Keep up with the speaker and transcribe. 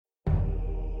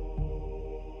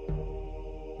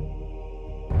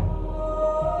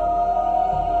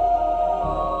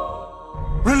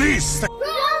Release the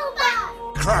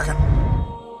robot Kraken.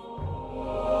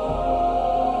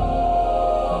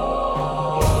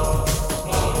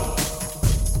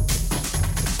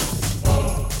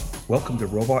 Welcome to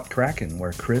Robot Kraken,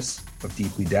 where Chris of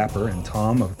Deeply Dapper and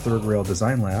Tom of Third Rail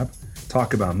Design Lab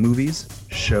talk about movies,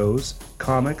 shows,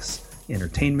 comics,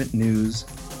 entertainment news,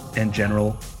 and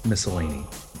general miscellany.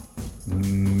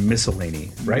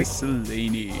 Miscellany, right?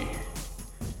 Miscellany.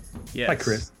 Yes. Hi,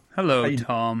 Chris. Hello,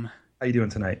 Tom. How you doing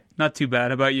tonight? Not too bad.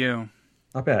 How about you?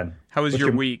 Not bad. How was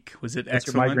your week? Was it what's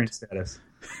excellent? your migraine status?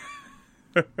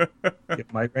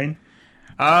 Get migraine?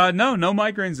 No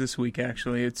migraines this week,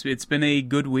 actually. It's been a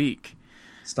good week.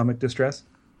 Stomach distress?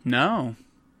 No.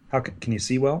 How can you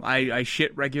see well? I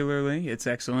shit regularly. It's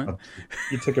excellent. Oh,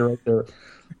 you took it right there.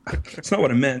 That's not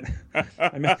what I meant.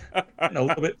 I meant a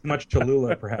little bit too much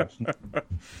Cholula, perhaps.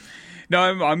 No,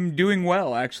 I'm doing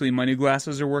well, actually. My new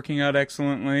glasses are working out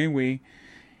excellently. We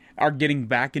are getting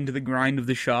back into the grind of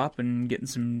the shop and getting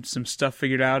some stuff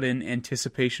figured out in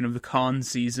anticipation of the con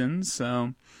season.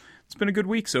 So it's been a good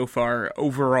week so far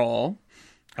overall.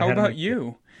 How about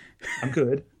you? I'm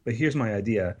good, but here's my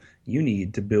idea. You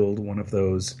need to build one of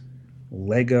those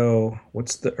Lego,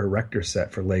 what's the erector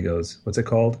set for Legos? What's it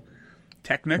called?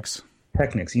 Technics.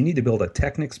 Technics. You need to build a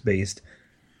Technics-based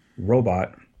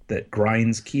robot that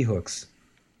grinds key hooks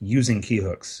using key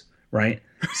hooks, right?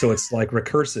 So it's like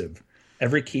recursive.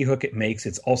 Every key hook it makes,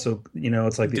 it's also,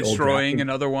 it's like the destroying old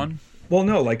another one. Well,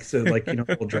 no,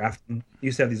 old drafting. You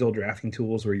used to have these old drafting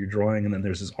tools where you're drawing, and then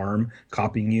there's this arm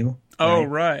copying you. Oh,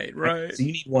 right. So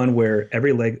you need one where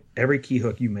every key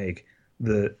hook you make,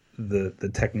 the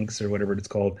Technics or whatever it's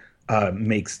called,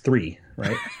 makes 3,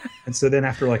 right? And so then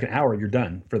after like an hour, you're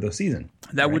done for the season.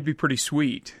 That right? would be pretty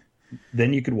sweet.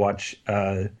 Then you could watch,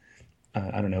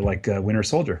 Winter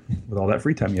Soldier with all that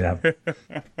free time you have.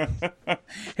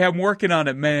 Hey, I'm working on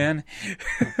it, man.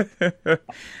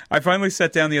 I finally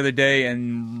sat down the other day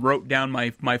and wrote down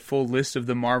my full list of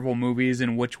the Marvel movies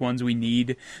and which ones we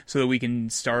need so that we can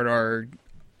start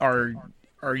our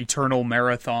eternal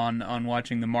marathon on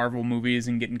watching the Marvel movies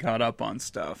and getting caught up on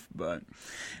stuff. But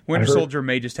Winter Soldier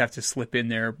may just have to slip in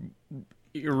there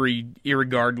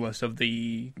irregardless of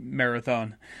the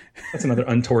marathon. That's another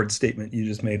untoward statement you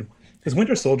just made. Because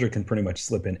Winter Soldier can pretty much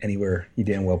slip in anywhere he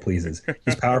damn well pleases.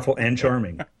 He's powerful and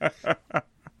charming.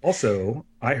 Also,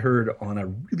 I heard on a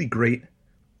really great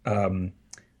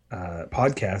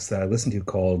podcast that I listened to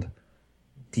called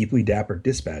Deeply Dapper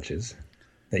Dispatches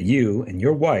that you and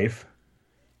your wife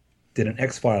did an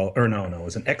X-File, or no, it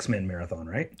was an X-Men marathon,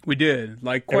 right? We did,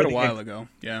 quite a while ago,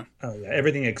 yeah. Oh, yeah,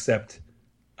 everything except,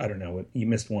 I don't know, you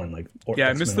missed one.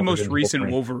 I missed the most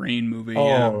recent Wolverine movie,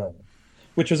 Right.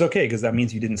 Which was okay, because that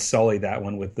means you didn't sully that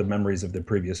one with the memories of the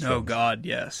previous films. Oh, God,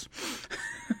 yes.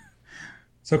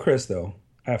 So, Chris, though,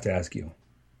 I have to ask you.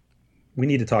 We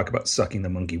need to talk about sucking the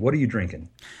monkey. What are you drinking?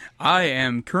 I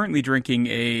am currently drinking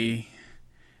a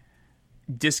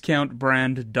discount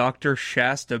brand Dr.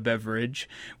 Shasta beverage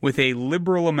with a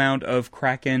liberal amount of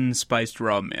Kraken spiced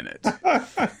rum in it.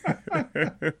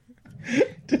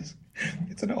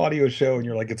 It's an audio show, and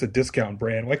you're like, it's a discount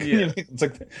brand. Why can't you? It's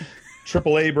like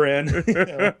AAA brand. San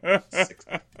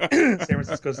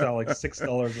Francisco style, like $6 a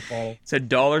bottle. It's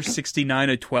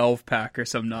 $1.69 a 12-pack or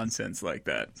some nonsense like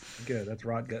that. Good, that's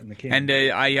rot gut in the can. And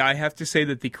I have to say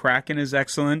that the Kraken is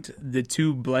excellent. The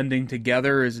two blending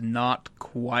together is not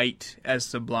quite as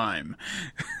sublime.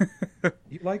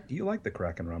 You like the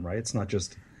Kraken rum, right? It's not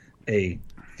just a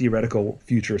theoretical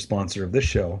future sponsor of this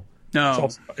show. No,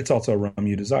 it's also a rum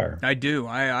you desire. I do.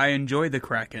 I enjoy the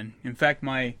Kraken. In fact,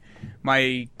 my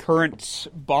current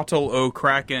bottle o'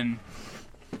 Kraken.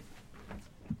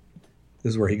 This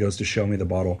is where he goes to show me the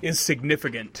bottle. Is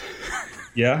significant.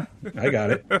 Yeah, I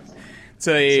got it.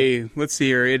 Let's see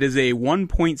here. It is a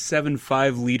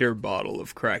 1.75 liter bottle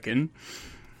of Kraken.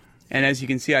 And as you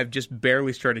can see, I've just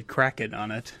barely started cracking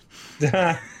on it.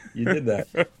 You did that.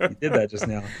 You did that just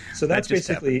now. So that's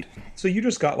basically. Happened. So you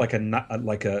just got like a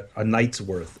night's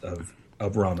worth of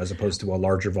rum as opposed to a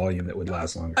larger volume that would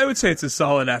last longer. I would say it's a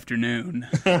solid afternoon.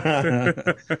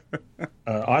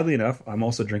 Oddly enough, I'm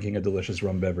also drinking a delicious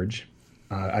rum beverage.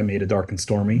 I made a dark and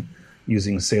stormy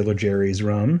using Sailor Jerry's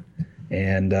rum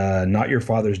and Not Your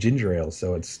Father's ginger ale.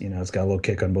 So it's got a little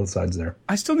kick on both sides there.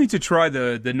 I still need to try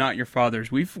the Not Your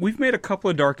Father's. We've made a couple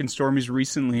of dark and stormies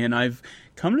recently, and I've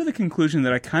come to the conclusion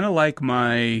that I kind of like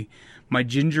my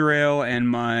ginger ale and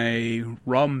my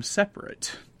rum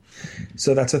separate.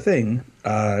 So that's a thing.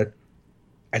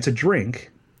 It's a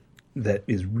drink that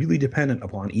is really dependent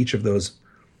upon each of those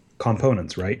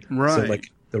components, right? Right. So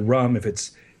like the rum, if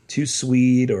it's too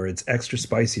sweet or it's extra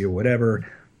spicy or whatever,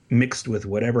 mixed with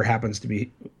whatever happens to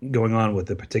be going on with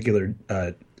the particular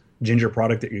ginger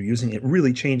product that you're using, it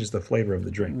really changes the flavor of the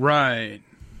drink. Right.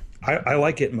 I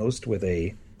like it most with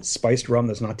a spiced rum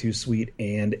that's not too sweet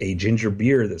and a ginger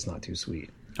beer that's not too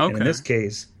sweet. Okay. And in this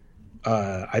case,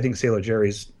 I think Sailor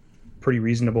Jerry's pretty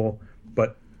reasonable,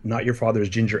 but Not Your Father's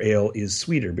Ginger Ale is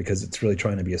sweeter because it's really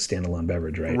trying to be a standalone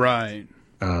beverage, right? Right.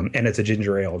 And it's a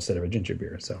ginger ale instead of a ginger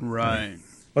beer. So Right.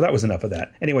 Well, that was enough of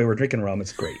that. Anyway, we're drinking rum.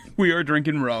 It's great. We are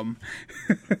drinking rum.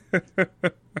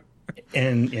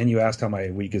 And you asked how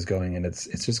my week is going, and it's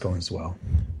just going swell.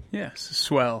 Yes,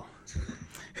 swell.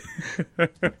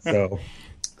 So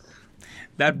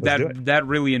that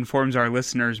really informs our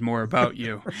listeners more about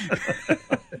you.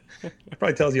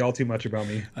 probably tells you all too much about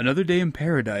me. Another day in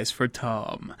paradise for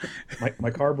Tom. My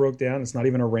car broke down. It's not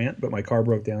even a rant, but my car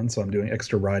broke down, so I'm doing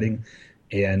extra riding.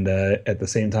 And at the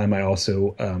same time, I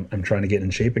also am trying to get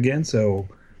in shape again. So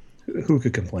who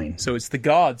could complain? So it's the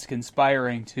gods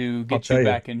conspiring to get you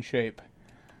back in shape.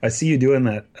 I see you doing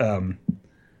that.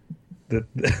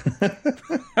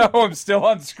 Oh, I'm still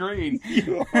on screen.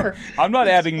 You are. I'm not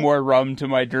adding more rum to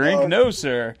my drink. No,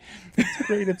 sir. It's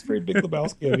great. It's very Big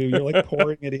Lebowski of you. You're like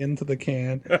pouring it into the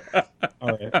can.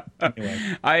 All right.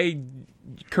 Anyway.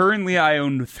 Currently, I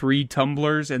own 3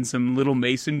 tumblers and some little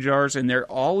mason jars, and they're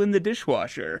all in the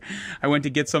dishwasher. I went to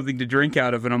get something to drink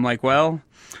out of, and I'm like, well,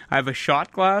 I have a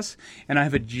shot glass, and I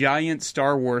have a giant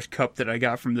Star Wars cup that I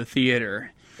got from the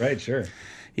theater. Right, sure.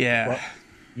 Yeah. Well,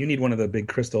 you need one of the big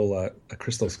crystal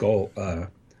skull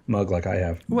mug like I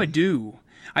have. Oh, I do.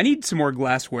 I need some more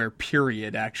glassware,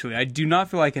 period, actually. I do not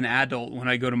feel like an adult when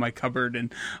I go to my cupboard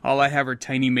and all I have are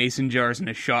tiny mason jars and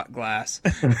a shot glass.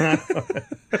 Your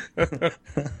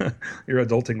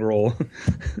adulting role.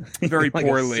 Very like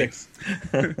poorly.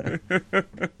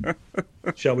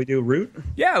 Shall we do root?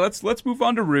 Yeah, let's move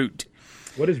on to root.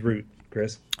 What is root,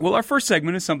 Chris? Well, our first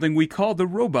segment is something we call the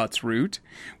Robots Route,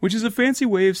 which is a fancy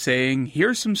way of saying,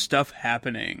 here's some stuff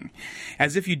happening.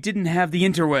 As if you didn't have the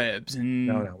interwebs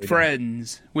and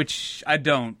friends, don't. Which I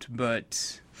don't,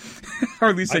 but... or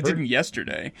at least I didn't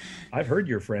yesterday. I've heard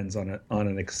your friends on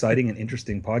an exciting and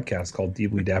interesting podcast called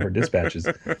Deeply Dapper Dispatches,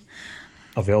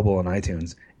 available on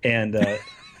iTunes. And...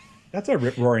 that's a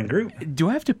rip-roaring group. Do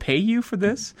I have to pay you for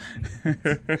this? You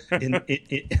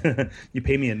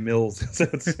pay me in mills, so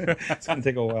it's going to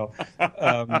take a while.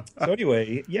 So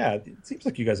anyway, yeah, it seems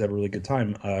like you guys have a really good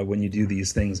time when you do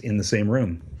these things in the same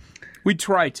room. We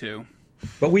try to.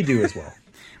 But we do as well.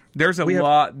 There's a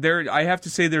lot there. I have to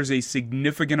say there's a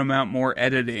significant amount more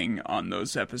editing on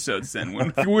those episodes than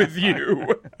with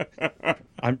you.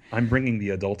 I'm bringing the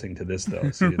adulting to this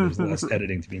though, so there's less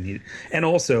editing to be needed. And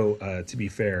also, to be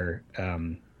fair,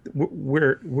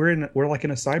 we're like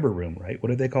in a cyber room, right?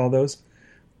 What do they call those?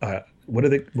 What are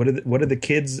the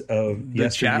kids of the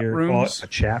yesteryear call it? A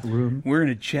chat room? We're in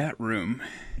a chat room.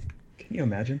 Can you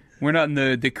imagine? We're not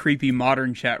in the creepy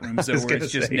modern chat rooms though, where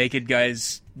it's just naked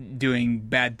guys doing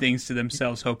bad things to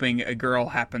themselves, hoping a girl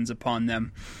happens upon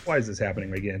them. Why is this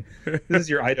happening again? This is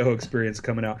your Idaho experience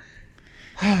coming out.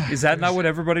 Is that not what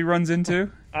everybody runs into?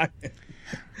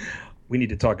 We need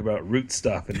to talk about root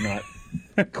stuff and not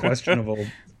questionable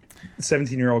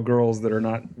 17-year-old girls that are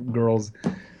not girls,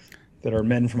 that are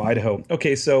men from Idaho.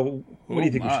 Okay, so what do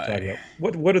you think we should talk about?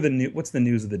 What's the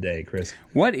news of the day, Chris?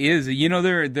 What is?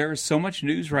 There's so much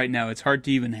news right now. It's hard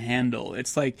to even handle.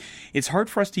 It's hard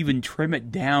for us to even trim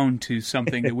it down to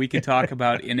something that we could talk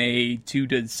about in a 2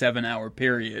 to 7 hour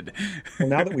period. Well,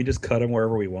 now that we just cut them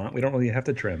wherever we want, we don't really have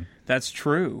to trim. That's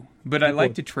true, but I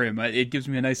like to trim. It gives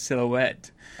me a nice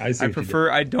silhouette. I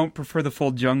don't prefer the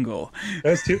full jungle.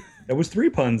 That was 3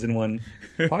 puns in one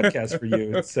podcast for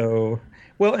you. So.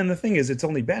 Well, and the thing is, it's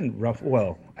only been rough.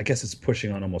 Well, I guess it's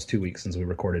pushing on almost 2 weeks since we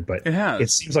recorded, but it has. It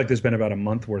seems like there's been about a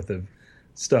month worth of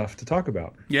stuff to talk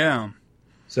about. Yeah.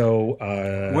 So,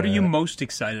 what are you most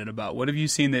excited about? What have you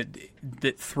seen that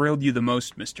thrilled you the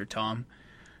most, Mr. Tom?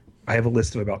 I have a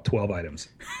list of about 12 items,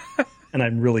 and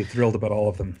I'm really thrilled about all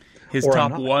of them. His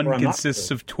top 1 consists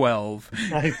of 12.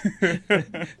 My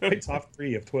top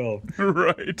 3 of 12.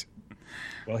 Right.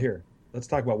 Well, here, let's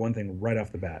talk about one thing right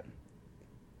off the bat.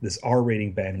 This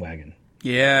R-rating bandwagon.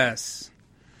 Yes.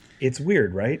 It's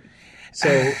weird, right?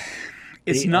 So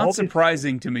it's not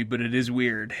surprising to me, but it is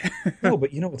weird. No,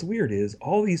 but you know what's weird is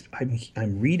all these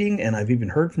I'm reading, and I've even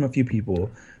heard from a few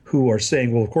people who are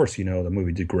saying, well, of course, the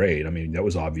movie did great. I mean, that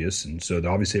was obvious, and so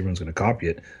obviously everyone's going to copy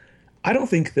it. I don't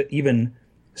think that even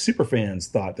super fans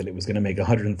thought that it was going to make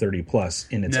 130 plus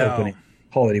in its opening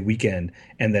holiday weekend,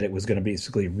 and that it was going to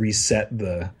basically reset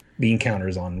the bean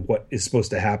counters on what is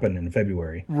supposed to happen in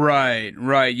February. Right.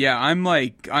 Yeah,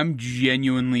 I'm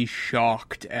genuinely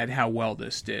shocked at how well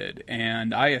this did.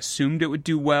 And I assumed it would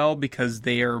do well because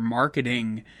their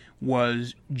marketing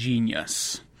was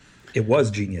genius. It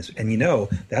was genius. And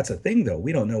that's a thing, though.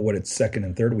 We don't know what its second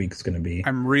and third week is going to be.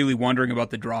 I'm really wondering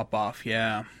about the drop-off,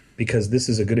 yeah. Because this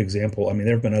is a good example. I mean,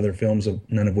 there have been other films,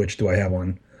 none of which do I have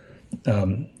on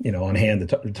hand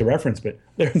to reference, but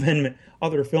there have been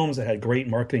other films that had great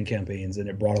marketing campaigns and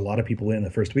it brought a lot of people in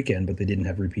the first weekend, but they didn't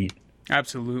have repeat.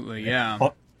 Absolutely, yeah.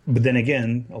 But then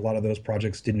again, a lot of those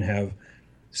projects didn't have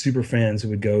super fans who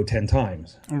would go 10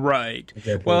 times. Right.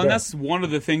 Well, and that's one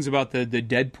of the things about the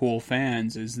Deadpool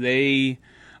fans is they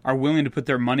are willing to put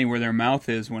their money where their mouth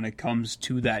is when it comes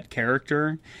to that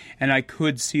character. And I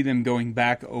could see them going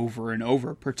back over and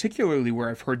over, particularly where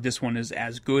I've heard this one is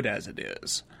as good as it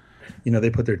is. They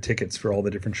put their tickets for all the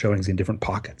different showings in different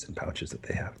pockets and pouches that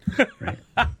they have. Right?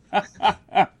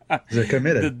 They're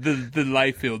committed. The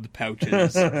Liefeld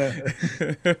pouches.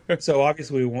 So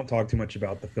obviously we won't talk too much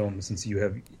about the film since you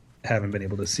haven't been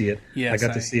able to see it. Yes, I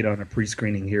got to see it on a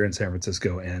pre-screening here in San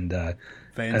Francisco, and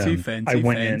fancy. I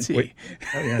went in.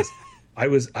 Yes, I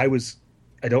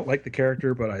don't like the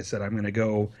character, but I said I'm going to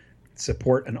go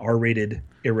support an R-rated,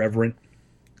 irreverent,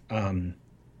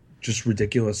 just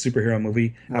ridiculous superhero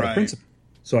movie out of principle.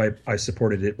 So I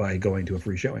supported it by going to a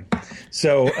free showing.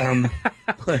 So,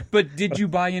 but did you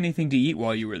buy anything to eat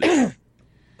while you were there?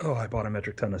 Oh, I bought a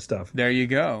metric ton of stuff. There you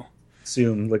go.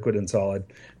 Soon, liquid and solid,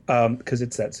 because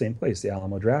it's that same place, the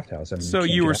Alamo Drafthouse. I mean, so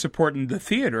you were supporting the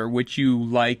theater, which you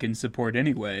like and support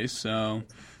anyway. So,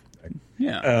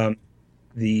 yeah.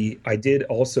 I did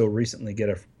also recently get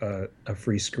a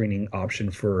free screening option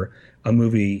for a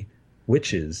movie,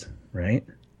 Witches, right?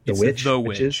 Witches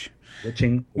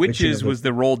was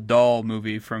the Roald Dahl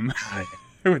movie from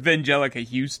with Angelica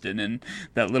Houston and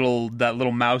that little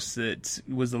mouse that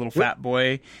was the little fat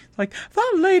boy. Like,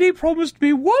 that lady promised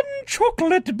me one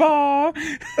chocolate bar.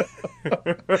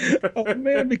 Oh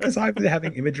man, because I've been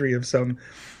having imagery of some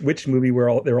witch movie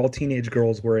where they're all teenage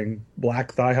girls wearing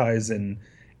black thigh highs and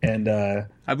I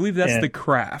believe that's The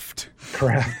Craft.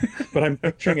 But I'm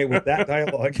picturing it with that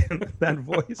dialogue and that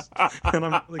voice, and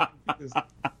I'm really confused.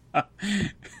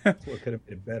 That's what could have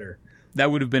made it better. That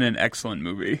would have been an excellent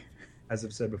movie. As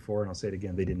I've said before, and I'll say it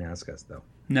again, they didn't ask us, though.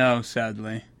 No,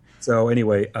 sadly. So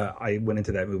anyway, I went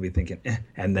into that movie thinking,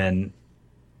 and then,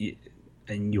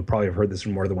 and you'll probably have heard this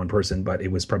from more than one person, but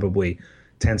it was probably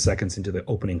 10 seconds into the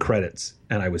opening credits,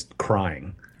 and I was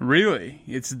crying. Really?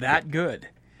 It's that good?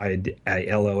 I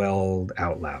LOL'd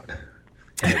out loud.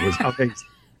 And it was amazing.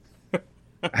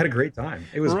 I had a great time.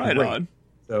 It was right great. On.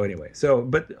 So anyway, so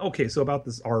about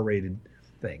this R-rated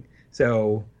thing.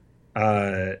 So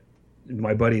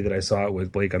my buddy that I saw it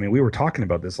with, Blake, I mean, we were talking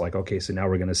about this, like, okay, so now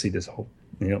we're going to see this whole,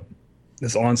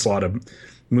 this onslaught of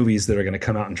movies that are going to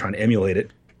come out and try and emulate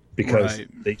it because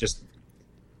they just,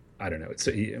 I don't know. It's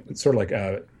sort of like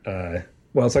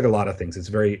well, it's like a lot of things. It's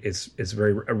very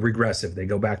regressive. They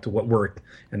go back to what worked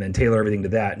and then tailor everything to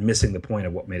that, missing the point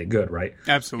of what made it good, right?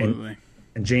 Absolutely.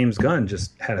 And James Gunn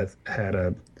just had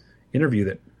a interview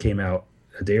that came out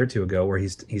a day or two ago where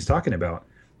he's talking about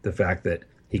the fact that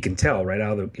he can tell right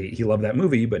out of the gate he loved that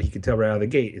movie, but he can tell right out of the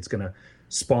gate it's going to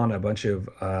spawn a bunch of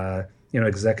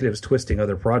executives twisting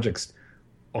other projects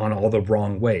on all the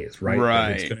wrong ways, right?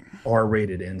 Right. It's going to be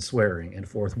R-rated and swearing and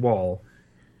fourth wall.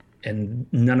 And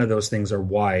none of those things are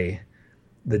why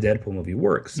the Deadpool movie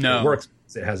works. No. It works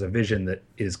because it has a vision that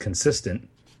is consistent.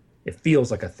 It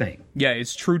feels like a thing. Yeah,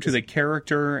 it's true to the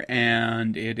character,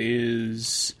 and it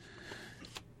is...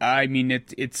 I mean,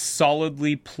 it's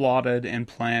solidly plotted and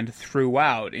planned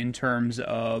throughout in terms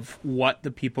of what the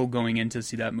people going in to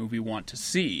see that movie want to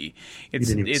see. You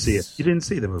didn't even see it. You didn't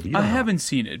see the movie. I haven't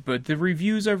seen it, but the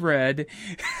reviews I've read...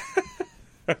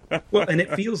 Well, and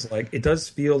it does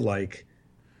feel like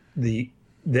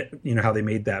how they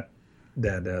made that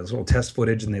little test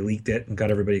footage and they leaked it and got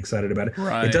everybody excited about it.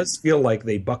 Right. It does feel like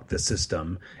they bucked the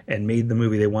system and made the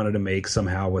movie they wanted to make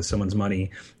somehow with someone's money,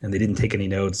 and they didn't take any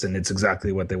notes, and it's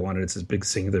exactly what they wanted. It's this big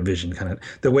singular vision, kind of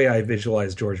the way I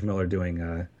visualize George Miller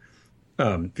doing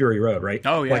Fury Road, right?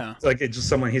 Oh yeah, like it's just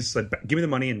someone, he's like, give me the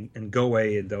money and go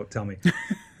away and don't tell me.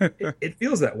 It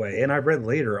feels that way. And I've read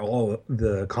later all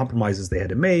the compromises they had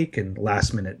to make and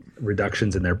last minute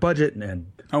reductions in their budget and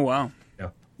oh wow,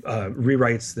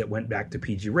 rewrites that went back to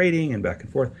PG rating and back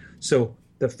and forth. So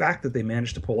the fact that they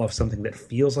managed to pull off something that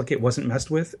feels like it wasn't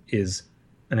messed with is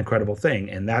an incredible thing.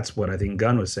 And that's what I think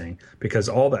Gunn was saying, because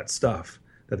all that stuff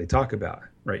that they talk about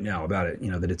right now about it,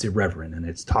 that it's irreverent and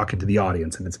it's talking to the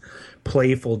audience and it's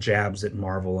playful jabs at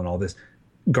Marvel and all this.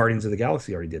 Guardians of the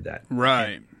Galaxy already did that.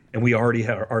 Right. and we already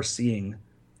are seeing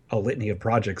a litany of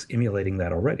projects emulating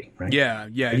that already, right? Yeah.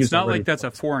 It's not like that's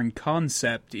a foreign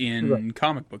concept in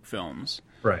comic book films.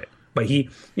 Right. But he,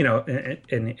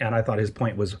 and I thought his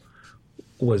point was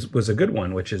a good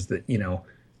one, which is that,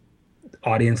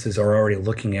 audiences are already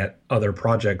looking at other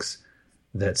projects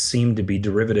that seem to be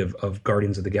derivative of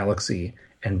Guardians of the Galaxy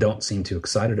and don't seem too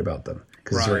excited about them.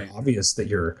 Because it's very obvious that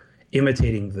you're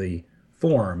imitating the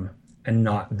form and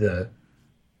not the,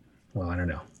 well, I don't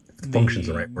know. Function's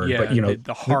the right word, but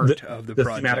the heart of the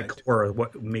project. Thematic core of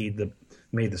what made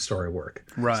the story work.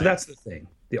 Right. So that's the thing,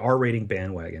 the R rating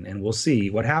bandwagon, and we'll see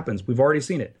what happens. We've already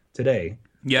seen it today.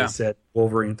 Yeah, they said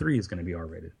Wolverine 3 is going to be R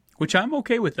rated, which I'm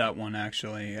okay with that one.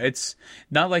 Actually, it's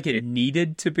not like it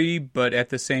needed to be, but at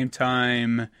the same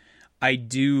time, I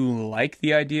do like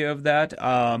the idea of that.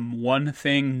 One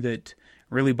thing that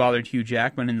really bothered Hugh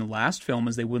Jackman in the last film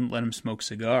is they wouldn't let him smoke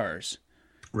cigars.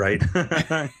 Right.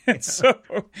 So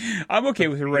I'm okay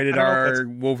with a rated R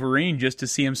Wolverine just to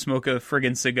see him smoke a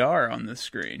friggin' cigar on the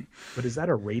screen. But is that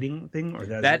a rating thing, or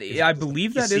I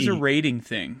believe that is a rating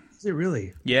thing. Is it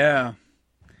really? Yeah.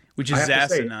 Which is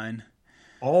asinine.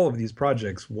 All of these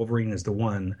projects, Wolverine is the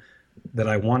one that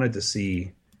I wanted to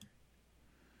see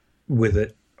with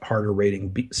a harder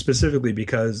rating, specifically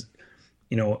because,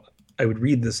 I would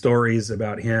read the stories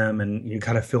about him and you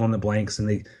kind of fill in the blanks,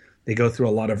 and they go through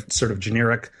a lot of sort of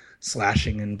generic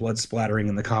slashing and blood splattering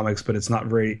in the comics, but it's not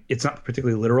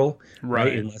particularly literal,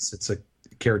 right? Unless it's a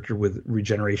character with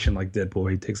regeneration like Deadpool,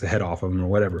 he takes a head off of him or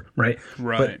whatever, right?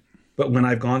 Right. But when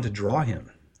I've gone to draw him,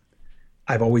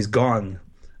 I've gone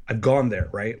there,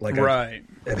 right? Like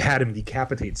I've had him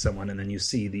decapitate someone, and then you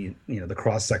see the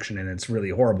cross section, and it's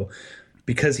really horrible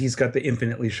because he's got the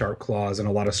infinitely sharp claws and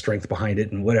a lot of strength behind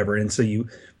it and whatever. And so you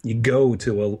go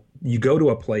to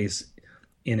a place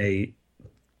in a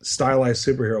stylized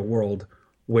superhero world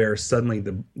where suddenly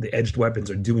the edged weapons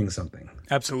are doing something.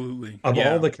 Absolutely. Of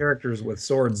all the characters with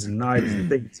swords and knives and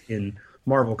things in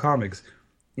Marvel Comics,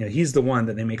 he's the one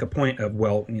that they make a point of,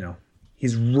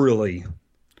 he's really,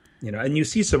 and you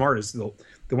see some artists,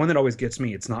 the one that always gets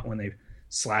me, it's not when they've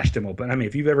slashed him open. I mean,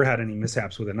 if you've ever had any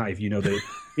mishaps with a knife, that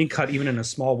being cut even in a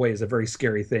small way is a very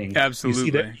scary thing.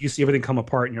 Absolutely. You see everything come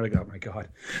apart and you're like, oh my God.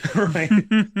 Right?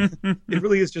 It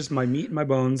really is just my meat and my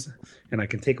bones, and I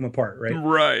can take them apart, right?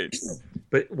 Right.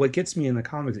 But what gets me in the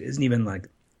comics isn't even like,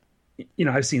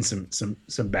 I've seen some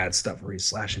bad stuff where he's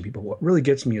slashing people. What really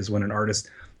gets me is when an artist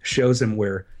shows him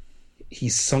where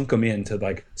he's sunk them into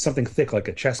like something thick like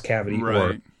a chest cavity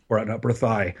or an upper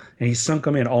thigh, and he sunk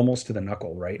them in almost to the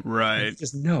knuckle, right? Right. It's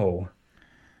just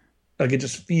like it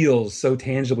just feels so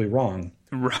tangibly wrong.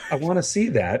 Right. I want to see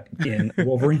that in a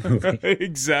Wolverine movie.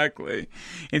 Exactly.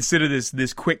 Instead of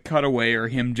this quick cutaway or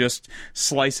him just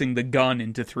slicing the gun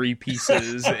into 3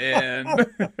 pieces and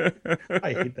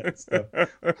I hate that stuff.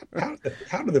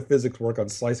 How do the physics work on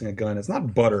slicing a gun? It's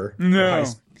not butter. No.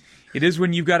 It is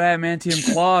when you've got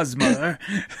adamantium claws, mother.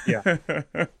 Yeah.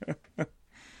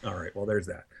 All right. Well, there's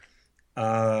that.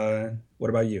 What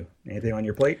about you? Anything on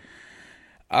your plate?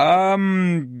 I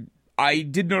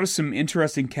did notice some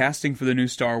interesting casting for the new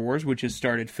Star Wars, which has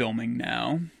started filming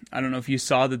now. I don't know if you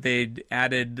saw that they'd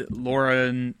added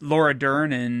Laura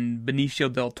Dern and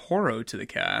Benicio del Toro to the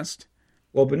cast.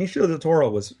 Well, Benicio del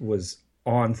Toro was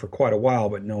on for quite a while,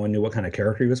 but no one knew what kind of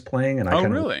character he was playing. And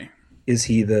really? Is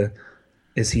he the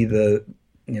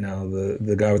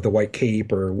the guy with the white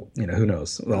cape, or who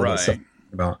knows all that stuff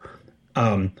about.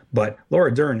 But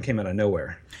Laura Dern came out of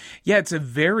nowhere. Yeah, it's a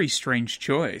very strange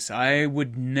choice. I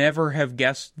would never have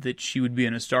guessed that she would be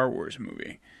in a Star Wars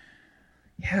movie.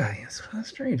 Yeah, it's kind of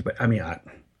strange, but I mean,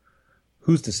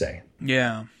 who's to say?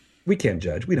 Yeah. We can't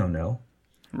judge. We don't know.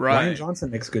 Right. Rian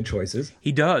Johnson makes good choices.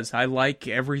 He does. I like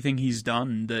everything he's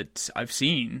done that I've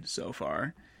seen so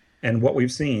far. And what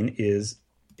we've seen is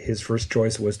his first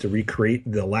choice was to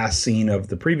recreate the last scene of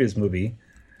the previous movie.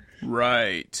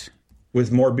 Right. With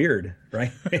more beard,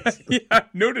 right? Yeah, I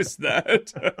noticed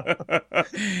that.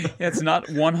 It's not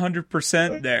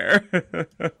 100% there.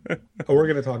 We're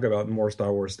going to talk about more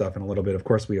Star Wars stuff in a little bit. Of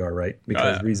course we are, right?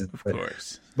 Because reasons. Of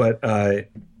course. But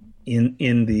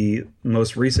in the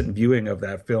most recent viewing of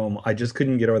that film, I just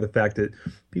couldn't get over the fact that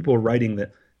people were writing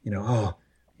that,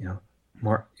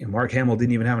 Mark Hamill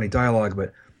didn't even have any dialogue,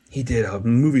 but he did a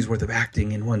movie's worth of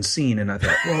acting in one scene. And I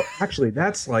thought, well, actually,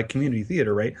 that's like community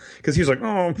theater, right? Because he was like,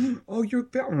 you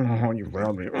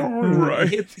found me. Oh,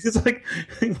 right. It's like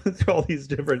with all these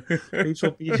different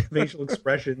facial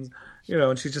expressions,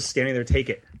 and she's just standing there, take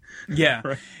it. Yeah.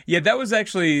 Right. Yeah, that was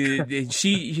actually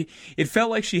it felt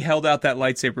like she held out that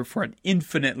lightsaber for an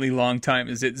infinitely long time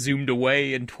as it zoomed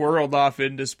away and twirled off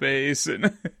into space.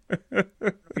 And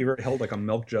If you ever held like a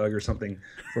milk jug or something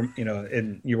from,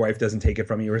 and your wife doesn't take it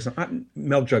from you or something,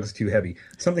 milk jug's too heavy.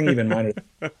 Something even minor.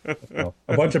 A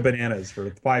bunch of bananas for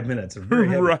 5 minutes are very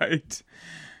heavy. right.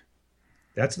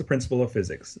 That's the principle of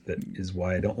physics. That is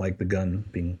why I don't like the gun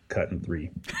being cut in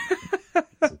 3.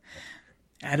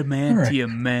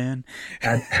 Adamantium, man.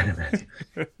 Adamantium.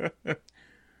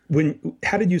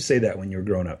 How did you say that when you were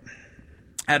growing up?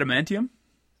 Adamantium?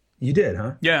 You did,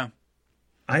 huh? Yeah.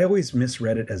 I always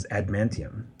misread it as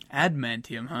adamantium.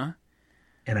 Adamantium, huh?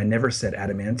 And I never said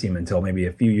adamantium until maybe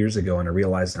a few years ago, and I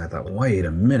realized, and I thought, wait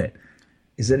a minute.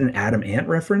 Is it an Adam Ant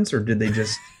reference, or did they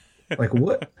just, like,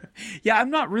 what? Yeah, I'm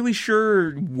not really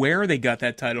sure where they got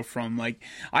that title from. Like,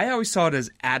 I always saw it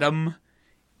as Adam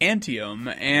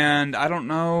Antium, and I don't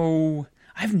know.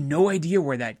 I have no idea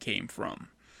where that came from.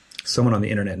 Someone on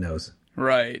the internet knows.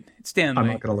 Right. It's Stanley. I'm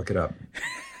not going to look it up.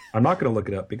 I'm not going to look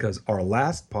it up because our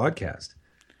last podcast,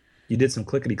 you did some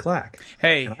clickety-clack.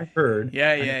 Hey. And I heard.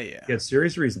 Yeah. You had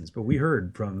serious reasons, but we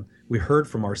heard from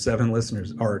our 7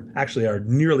 listeners, or actually our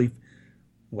nearly,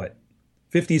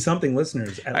 50-something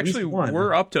listeners. Actually, least one.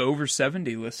 we're up to over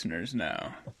 70 listeners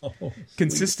now. Oh,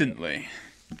 consistently.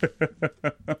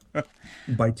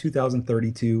 By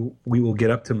 2032, we will get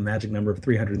up to a magic number of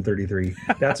 333.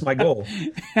 That's my goal.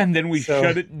 And then we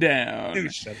shut it down.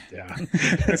 Shut it down.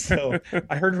 So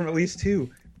I heard from at least 2.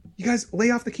 You guys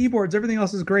lay off the keyboards. Everything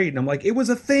else is great. And I'm like, it was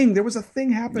a thing. There was a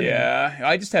thing happening. Yeah,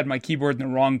 I just had my keyboard in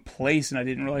the wrong place, and I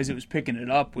didn't realize it was picking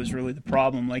it up was really the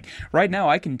problem. Like, right now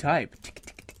I can type,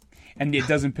 and it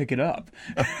doesn't pick it up.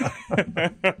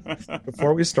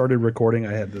 Before we started recording,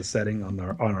 I had the setting on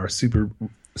our super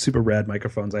rad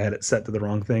microphones. I had it set to the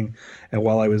wrong thing. And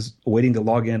while I was waiting to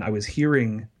log in, I was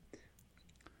hearing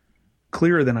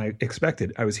clearer than I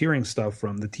expected. I was hearing stuff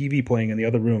from the TV playing in the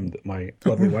other room that my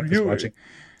lovely wife was watching.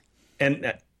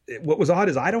 And what was odd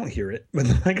is I don't hear it, but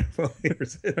the microphone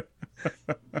hears it.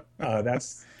 I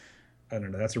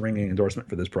don't know. That's a ringing endorsement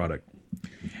for this product.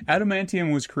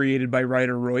 Adamantium was created by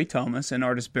writer Roy Thomas and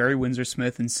artist Barry Windsor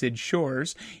Smith and Sid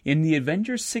Shores in The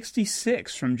Avengers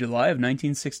 66 from July of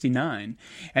 1969,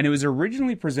 and it was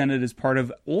originally presented as part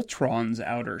of Ultron's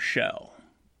outer shell.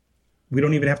 We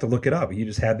don't even have to look it up. You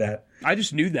just had that. I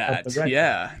just knew that.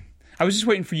 Yeah. I was just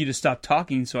waiting for you to stop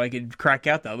talking so I could crack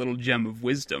out that little gem of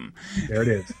wisdom. There it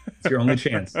is. It's your only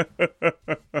chance.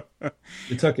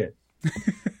 You took it.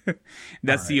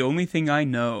 That's the only thing I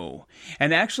know.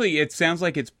 And actually, it sounds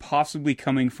like it's possibly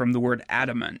coming from the word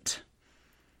adamant,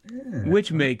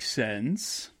 which makes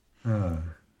sense. All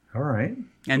right.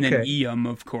 And then ium,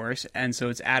 of course, and so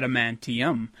it's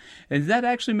adamantium. And that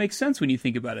actually makes sense when you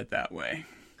think about it that way.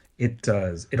 It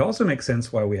does. It also makes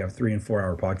sense why we have 3 and 4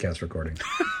 hour podcast recording.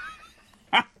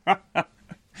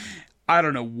 I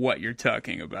don't know what you're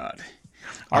talking about.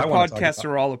 Our podcasts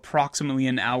are all approximately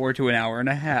an hour to an hour and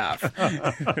a half.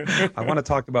 I want to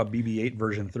talk about BB-8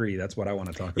 version 3. That's what I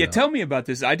want to talk about. Yeah, tell me about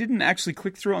this. I didn't actually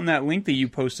click through on that link that you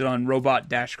posted on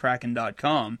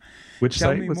robot-kraken.com. Which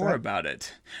Tell site me was more that? about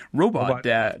it.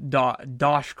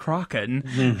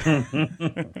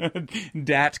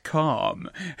 Robot-Kraken.com.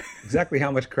 Exactly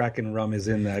how much Kraken rum is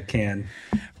in that can.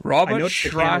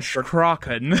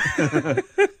 Robot-Kraken. The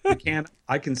can,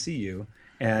 I can see you.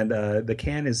 And the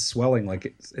can is swelling like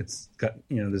it's got,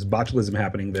 there's botulism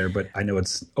happening there, but I know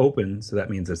it's open, so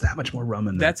that means there's that much more rum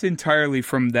in there. That's entirely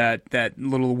from that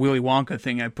little Willy Wonka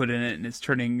thing I put in it, and it's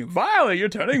turning violet. You're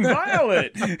turning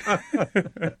violet.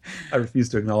 I refuse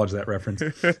to acknowledge that reference.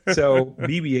 So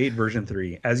BB-8 version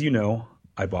 3, as you know,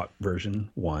 I bought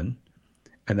version 1,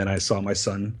 and then I saw my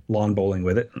son lawn bowling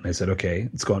with it, and I said, okay,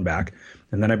 it's going back.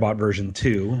 And then I bought version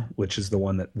 2, which is the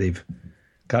one that they've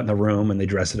got in the room and they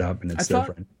dress it up and it's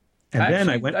different. And then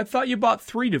I thought you bought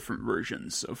 3 different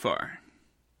versions so far.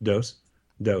 Dose.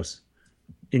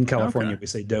 In California, we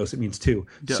say dose. It means 2.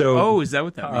 So, is that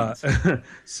what that means?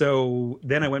 So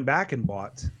then I went back and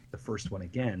bought the first one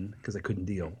again because I couldn't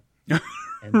deal. And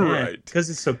then, right. Because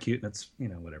it's so cute and it's,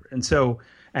 whatever. And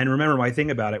remember my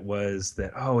thing about it was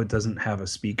that, it doesn't have a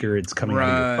speaker. It's coming out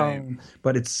of your phone.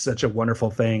 But it's such a wonderful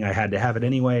thing. I had to have it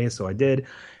anyway, so I did.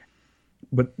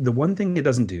 But the one thing it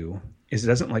doesn't do is it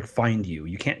doesn't find you.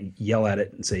 You can't yell at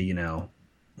it and say,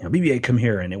 BB-8, come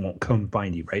here, and it won't come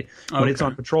find you, right? When it's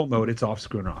on patrol mode, it's off,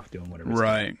 screwing off, doing whatever it's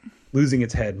doing. Losing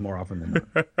its head more often than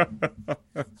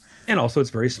not. And also, it's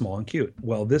very small and cute.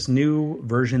 Well, this new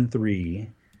version 3,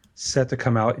 set to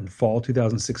come out in fall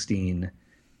 2016,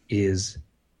 is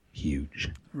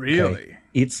huge. Really? Okay?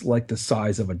 It's like the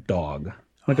size of a dog.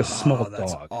 like a small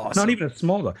that's dog. awesome. Not even a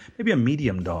small dog, maybe a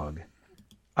medium dog.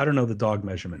 I don't know the dog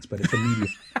measurements, but it's a medium.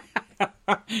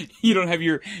 You don't have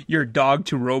your dog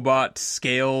to robot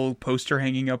scale poster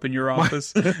hanging up in your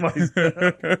office?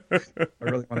 I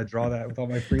really want to draw that with all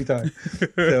my free time.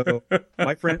 So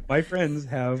my friends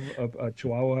have a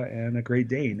Chihuahua and a Great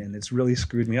Dane, and it's really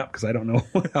screwed me up because I don't know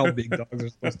how big dogs are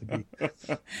supposed to be.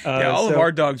 All of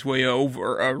our dogs weigh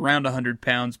around 100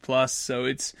 pounds plus, so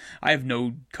I have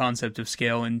no concept of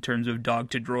scale in terms of dog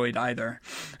to droid either.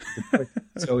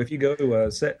 So if you go to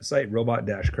a site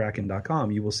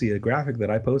robot-kraken.com, you will see a graphic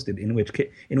that I posted in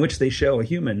which they show a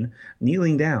human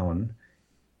kneeling down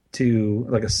to,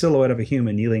 like a silhouette of a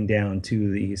human kneeling down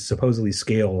to the supposedly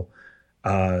scale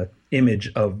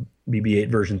image of BB-8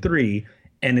 version 3,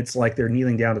 and it's like they're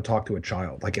kneeling down to talk to a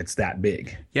child. Like, it's that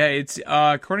big. Yeah, it's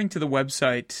according to the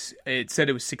website, it said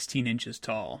it was 16 inches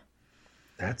tall.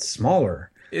 That's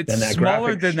smaller. It's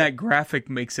smaller than that graphic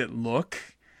makes it look.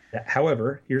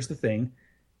 However, here's the thing.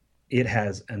 It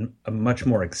has a much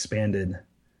more expanded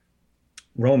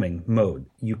roaming mode.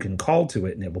 You can call to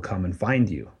it and it will come and find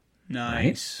you.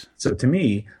 Nice. Right? So to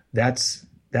me, that's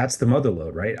the mother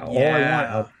load, right? Yeah. All I want out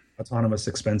of autonomous,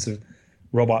 expensive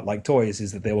robot-like toys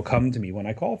is that they will come to me when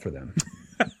I call for them.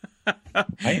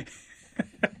 Right?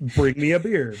 Bring me a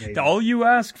beer, maybe. All you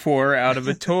ask for out of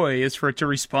a toy is for it to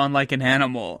respond like an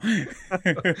animal. If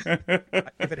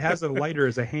it has a lighter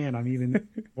as a hand, I'm even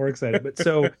more excited.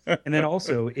 And then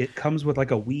also it comes with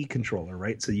like a Wii controller,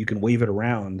 right? So you can wave it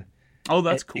around. Oh,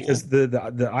 that's cool. Because the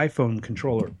iPhone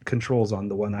controls on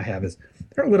the one I have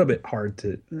they're a little bit hard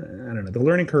to, I don't know. The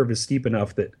learning curve is steep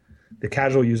enough that the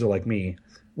casual user like me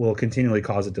will continually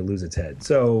cause it to lose its head.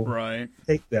 So right.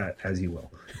 Take that as you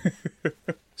will.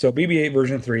 So BB-8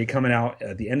 version 3 coming out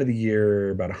at the end of the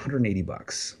year, about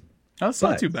 $180. That's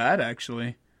not too bad,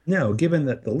 actually. No, given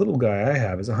that the little guy I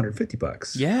have is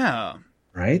 $150. Yeah.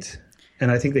 Right?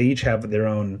 And I think they each have their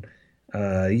own,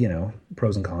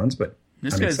 pros and cons, but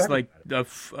this guy's like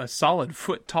a solid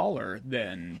foot taller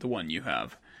than the one you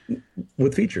have.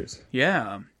 With features.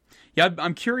 Yeah. Yeah,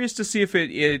 I'm curious to see if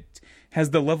it has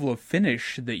the level of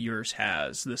finish that yours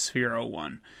has, the Sphero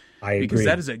one. I agree. Because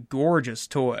that is a gorgeous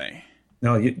toy.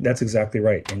 No, that's exactly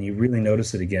right. And you really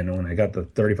notice it again when I got the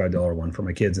 $35 one for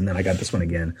my kids, and then I got this one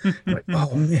again. I'm like,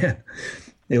 oh, man.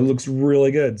 It looks really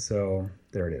good. So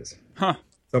there it is. Huh.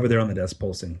 It's over there on the desk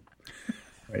pulsing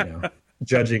right now,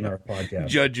 judging our podcast.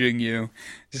 Judging you.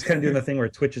 Just kind of doing the thing where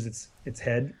it twitches its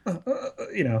head.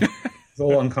 It's a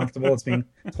little uncomfortable. It's being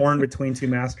torn between two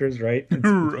masters, right?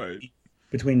 Right.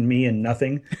 Between me and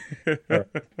nothing.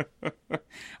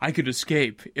 I could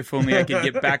escape if only I could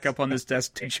get back up on this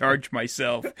desk to charge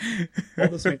myself. All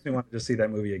this makes me want to just see that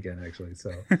movie again, actually.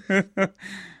 So, all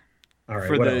right.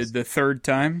 For the third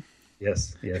time?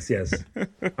 Yes.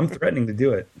 I'm threatening to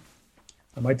do it.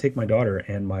 I might take my daughter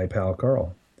and my pal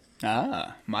Carl.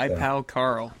 Pal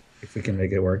Carl. If we can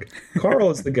make it work.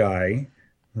 Carl is the guy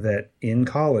that in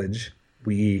college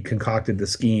we concocted the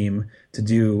scheme to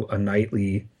do a night,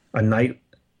 like a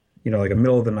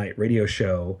middle of the night radio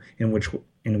show in which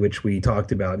we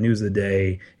talked about news of the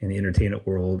day in the entertainment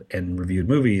world and reviewed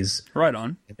movies. Right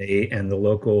on. And the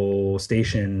local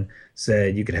station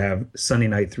said you could have Sunday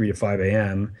night 3 to 5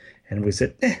 a.m. And we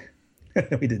said,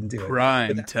 we didn't do it.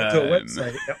 Prime time.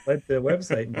 That led to the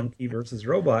website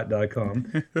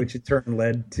monkeyversusrobot.com, which in turn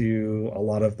led to a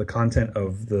lot of the content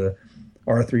of the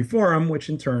R3 forum, which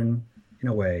in turn, in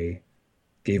a way,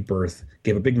 gave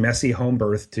a big messy home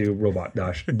birth to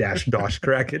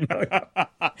robot-kraken.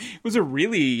 It was a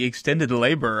really extended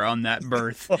labor on that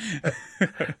birth.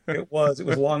 It was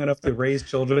long enough to raise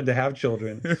children, to have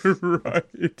children.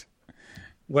 Right.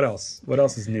 What else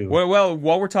is new? Well,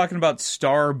 while we're talking about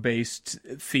star-based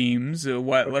themes,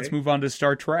 let's move on to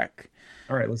Star Trek.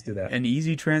 All right, let's do that. An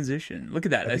easy transition. Look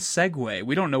at that, a segue.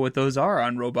 We don't know what those are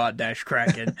on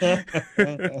Robot-Kraken.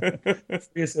 Free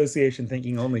association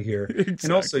thinking only here. Exactly.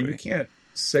 And also, you can't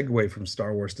segue from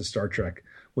Star Wars to Star Trek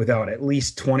without at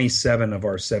least 27 of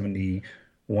our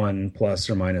 71 plus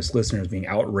or minus listeners being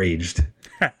outraged.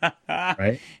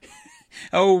 Right?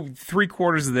 Oh,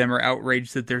 3/4 of them are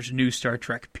outraged that there's new Star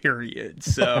Trek, period.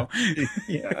 So,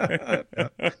 yeah,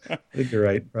 I think you're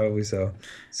right. Probably so.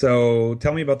 So,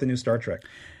 tell me about the new Star Trek.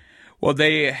 Well,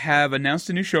 they have announced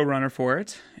a new showrunner for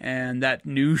it, and that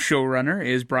new showrunner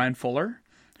is Brian Fuller,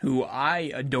 who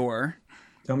I adore.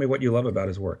 Tell me what you love about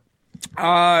his work.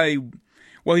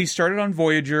 Well, he started on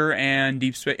Voyager and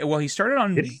Deep Space. Well, he started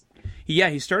on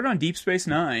he started on Deep Space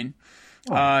Nine.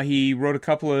 He wrote a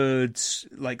couple of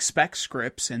spec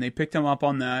scripts, and they picked him up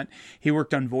on that. He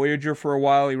worked on Voyager for a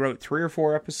while. He wrote 3 or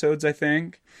 4 episodes, I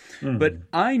think. Mm. But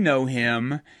I know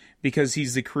him because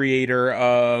he's the creator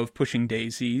of Pushing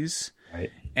Daisies.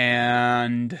 Right.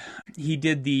 And he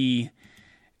did the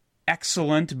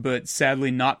excellent but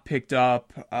sadly not picked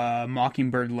up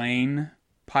Mockingbird Lane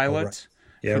pilot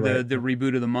for the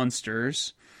reboot of the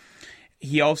Munsters.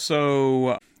 He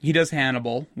does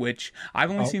Hannibal, which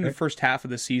I've only seen the first half of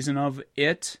the season of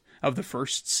the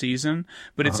first season,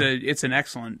 but it's an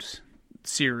excellent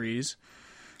series.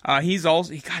 He's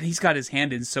got his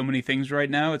hand in so many things right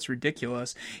now, it's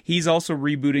ridiculous. He's also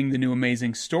rebooting the new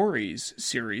Amazing Stories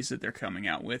series that they're coming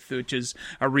out with, which is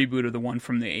a reboot of the one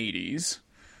from the 80s.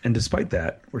 And despite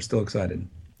that, we're still excited.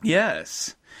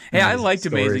 Yes. Hey, I liked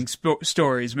Amazing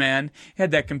Stories, man.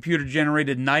 Had that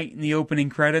computer-generated night in the opening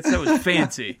credits. That was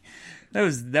fancy.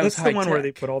 That's the one where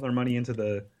they put all their money into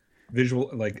the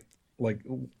visual, like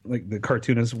the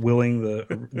cartoonist willing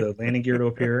the landing gear to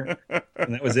appear,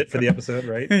 and that was it for the episode,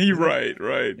 right?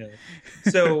 Right. Yeah.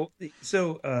 So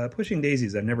Pushing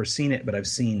Daisies, I've never seen it, but I've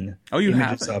seen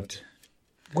images of it.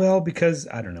 Well, because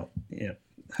I don't know,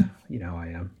 you know how I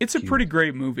am. It's a pretty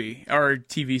great movie or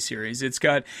TV series. It's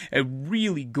got a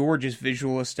really gorgeous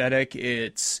visual aesthetic.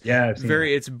 It's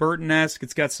Burton-esque.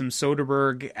 It's got some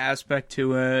Soderbergh aspect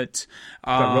to it. It's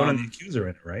got Ronan the Accuser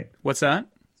in it, right? What's that?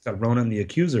 It's got Ronan the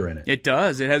Accuser in it. It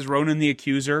does. It has Ronan the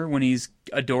Accuser when he's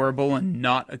adorable and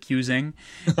not accusing.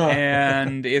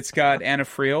 And it's got Anna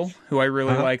Friel, who I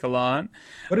really like a lot.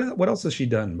 What else has she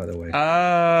done, by the way?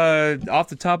 Off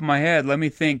the top of my head, let me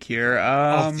think here.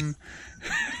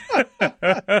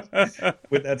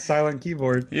 With that silent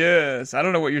keyboard. Yes, I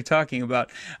don't know what you're talking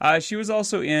about. She was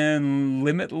also in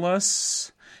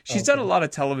Limitless. She's done a lot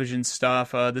of television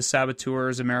stuff. The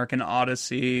Saboteurs, American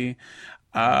Odyssey.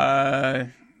 I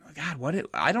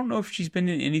don't know if she's been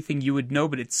in anything you would know,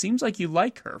 but it seems like you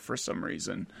like her for some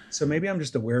reason. So maybe I'm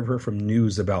just aware of her from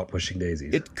news about Pushing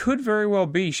Daisies. It could very well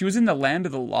be. She was in the Land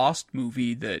of the Lost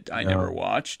movie that I never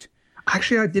watched.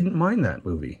 Actually, I didn't mind that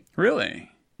movie. Really?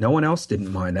 No one else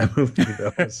didn't mind that movie,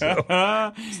 though. So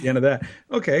it's the end of that.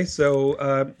 Okay, so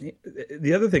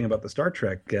the other thing about the Star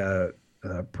Trek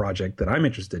project that I'm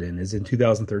interested in is in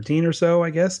 2013 or so,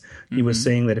 I guess. He was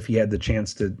saying that if he had the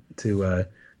chance to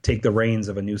take the reins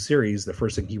of a new series, the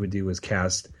first thing he would do is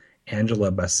cast Angela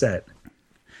Bassett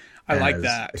as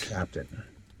the captain.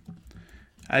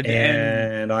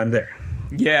 And I'm there.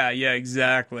 Yeah,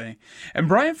 exactly. And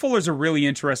Brian Fuller's a really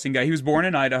interesting guy. He was born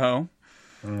in Idaho.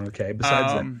 Okay.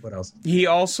 Besides that, what else? He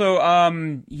also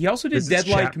did Dead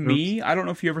Like Me. I don't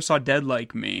know if you ever saw Dead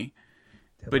Like Me,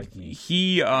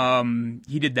 he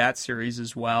did that series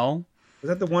as well. Was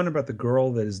that the one about the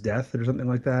girl that is death or something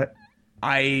like that?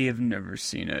 I have never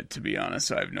seen it, to be honest.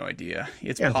 So I have no idea.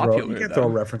 It's popular. You can't throw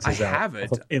references out. I have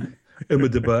it.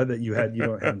 IMDb that you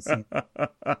haven't seen.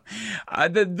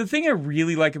 The thing I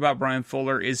really like about Brian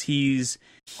Fuller is he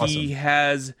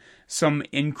has some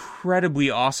incredibly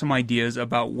awesome ideas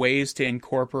about ways to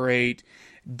incorporate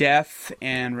death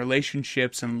and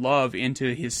relationships and love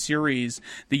into his series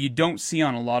that you don't see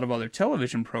on a lot of other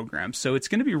television programs. So it's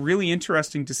going to be really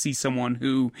interesting to see someone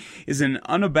who is an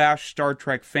unabashed Star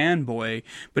Trek fanboy,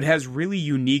 but has really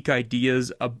unique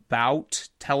ideas about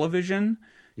television,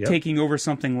 taking over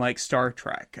something like Star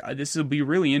Trek. This will be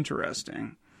really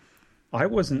interesting. I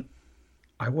wasn't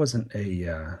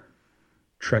a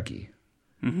Trekkie.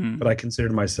 Mm-hmm. But I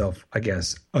considered myself, I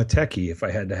guess, a techie if I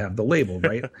had to have the label,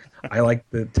 right? I like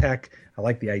the tech. I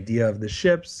like the idea of the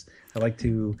ships. I like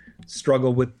to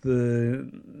struggle with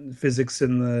the physics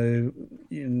and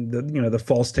the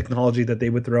false technology that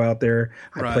they would throw out there.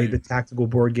 I played the tactical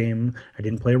board game. I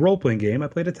didn't play a role playing game. I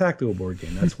played a tactical board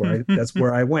game. That's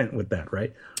where I went with that,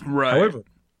 right? Right. However,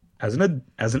 as an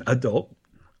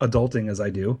adulting as I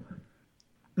do,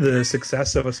 the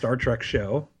success of a Star Trek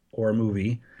show or a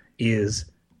movie is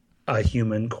a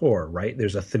human core, right?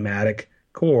 There's a thematic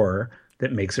core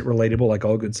that makes it relatable, like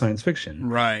all good science fiction.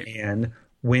 Right. And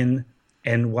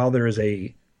while there is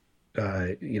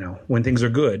when things are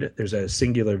good, there's a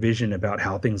singular vision about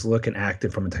how things look and act.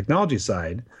 And from a technology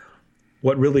side,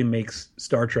 what really makes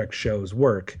Star Trek shows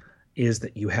work is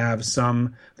that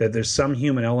there's some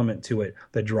human element to it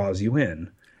that draws you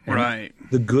in. And right.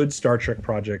 The good Star Trek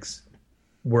projects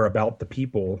were about the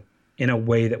people in a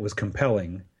way that was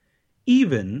compelling.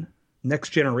 Even Next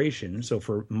Generation, so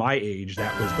for my age,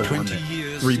 that was the one that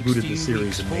rebooted the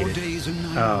series and made it.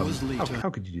 How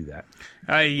could you do that?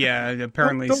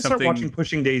 Apparently don't something... start watching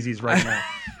Pushing Daisies right now.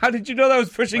 How did you know that was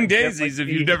Pushing Daisies if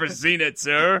you've never seen it,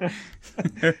 sir?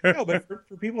 No, but for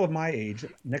people of my age,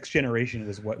 Next Generation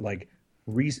was what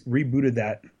rebooted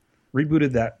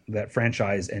that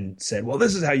franchise and said, well,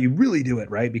 this is how you really do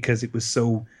it, right? Because it was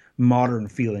so modern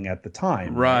feeling at the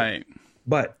time. Right.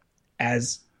 But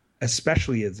as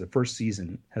especially as the first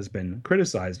season has been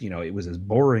criticized, it was as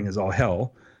boring as all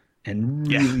hell and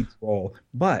really dull.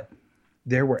 But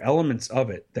there were elements of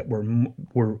it that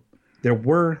there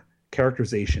were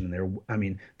characterization.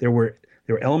 There were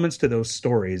elements to those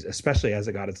stories, especially as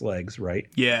it got its legs, right?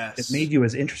 Yes. It made you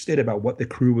as interested about what the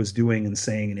crew was doing and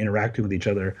saying and interacting with each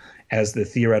other as the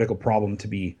theoretical problem to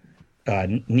be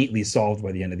neatly solved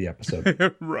by the end of the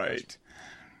episode. Right.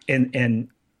 And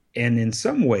in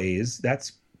some ways,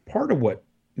 that's part of what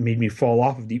made me fall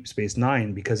off of Deep Space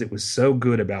Nine, because it was so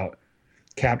good about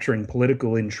capturing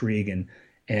political intrigue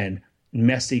and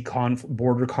messy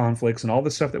border conflicts and all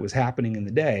the stuff that was happening in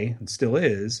the day and still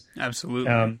is.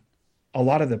 Absolutely. A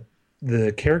lot of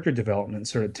the character development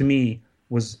sort of, to me,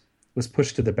 was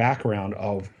pushed to the background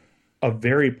of a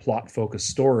very plot focused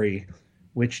story,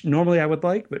 which normally I would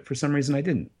like, but for some reason I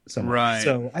didn't. Right.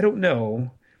 So I don't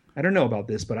know about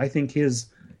this, but I think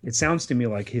it sounds to me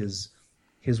like his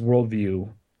worldview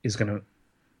is going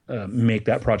to make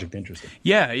that project interesting.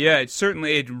 Yeah,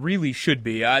 it really should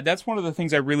be. That's one of the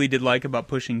things I really did like about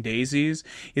Pushing Daisies,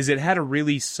 is it had a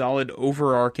really solid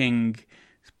overarching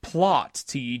plot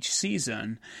to each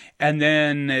season, and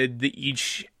then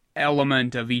each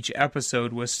element of each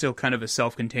episode was still kind of a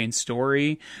self-contained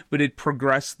story, but it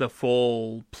progressed the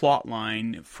full plot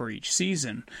line for each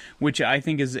season, which I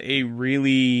think is a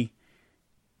really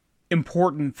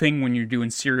important thing when you're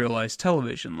doing serialized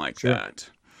television like that.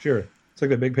 Sure. It's like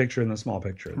the big picture and the small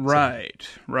picture. Right.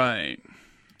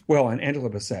 Well, and Angela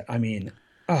Bassett,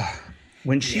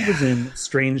 when she was in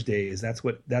Strange Days, that's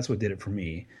what did it for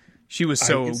me. She was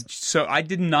so I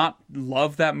did not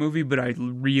love that movie, but I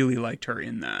really liked her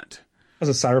in that. I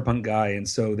was a cyberpunk guy, and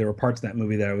so there were parts of that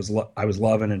movie that I was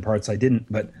loving and parts I didn't,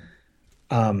 but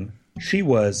she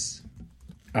was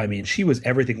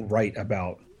everything right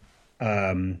about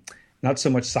not so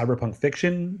much cyberpunk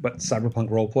fiction, but cyberpunk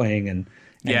role playing and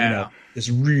this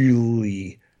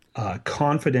really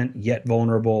confident yet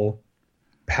vulnerable,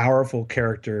 powerful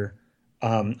character,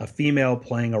 a female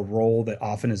playing a role that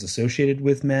often is associated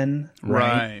with men,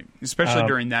 right? Especially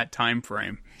during that time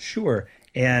frame. Sure,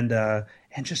 and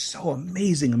just so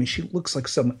amazing. I mean, she looks like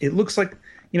it looks like,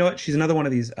 she's another one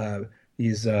of these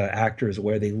actors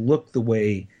where they look the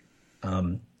way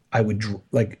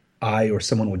I or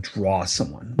someone would draw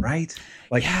someone, right?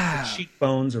 Like her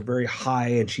cheekbones are very high,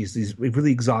 and she's these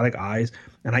really exotic eyes,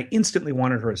 and I instantly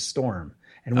wanted her as Storm.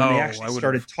 And when they actually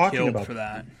started talking about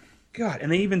that, God,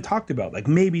 and they even talked about like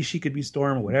maybe she could be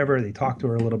Storm or whatever. They talked to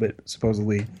her a little bit,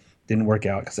 supposedly didn't work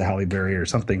out because of Halle Berry or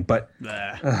something. But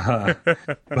but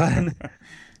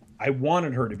I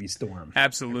wanted her to be Storm.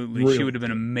 Absolutely, really. She would have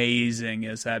been amazing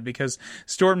as that, because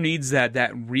Storm needs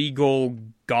that regal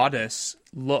goddess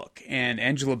look, and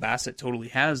Angela Bassett totally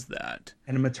has that.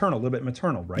 And a little bit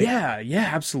maternal, right? Yeah,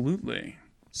 absolutely.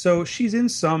 So she's in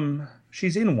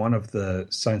one of the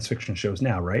science fiction shows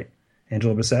now, right?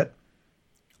 Angela Bassett?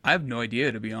 I have no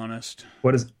idea, to be honest.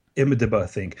 What does Imdb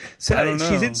think? So I don't know.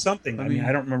 She's in something. I mean,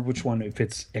 I don't remember which one, if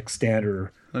it's Extant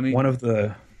or one of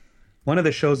the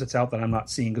shows that's out that I'm not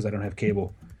seeing because I don't have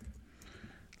cable.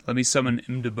 Let me summon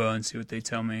Imdb and see what they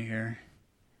tell me here.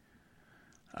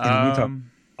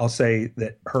 I'll say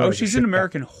that her. Oh, she's in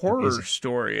American Horror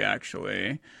Story,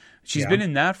 actually. She's been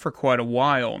in that for quite a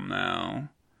while now.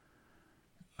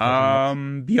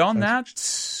 Beyond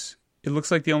that, it looks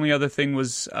like the only other thing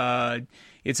was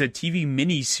it's a TV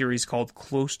mini series called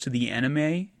Close to the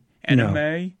Anime.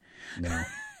 No.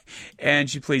 And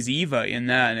she plays Eva in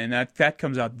that, and that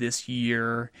comes out this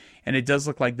year, and it does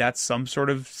look like that's some sort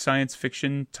of science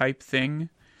fiction type thing.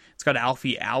 It's got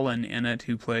Alfie Allen in it,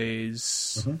 who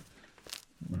plays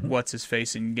what's his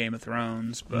face in Game of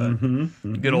Thrones, but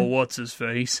good old what's his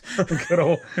face, good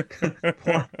old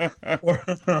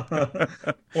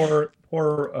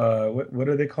poor what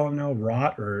do they call him now?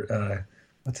 Rot or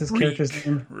what's his character's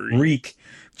name? Reek.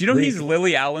 Do you know he's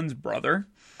Lily Allen's brother?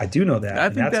 I do know that. I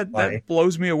think that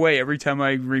blows me away every time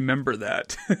I remember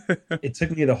that. It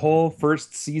took me the whole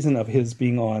first season of his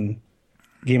being on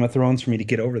Game of Thrones for me to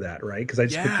get over that, right? Because I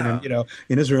just pictured him,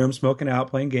 in his room, smoking out,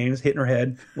 playing games, hitting her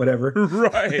head, whatever.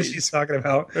 Right. She's talking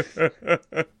about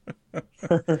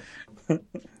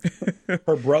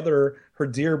her brother, her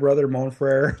dear brother,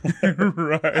 Monfrere.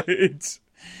 Right.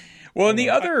 Well, and the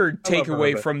other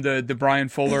takeaway from the Brian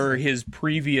Fuller, his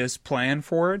previous plan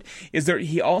for it, is that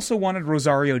he also wanted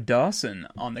Rosario Dawson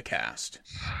on the cast.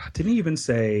 Didn't he even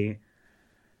say,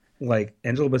 like,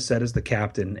 Angela Bassett is the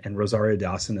captain and Rosario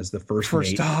Dawson is the first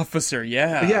mate? Officer,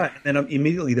 yeah. Yeah, and then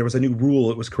immediately there was a new rule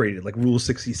that was created, like Rule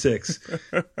 66.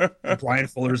 Brian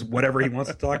Fuller's whatever he wants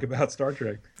to talk about Star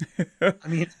Trek. I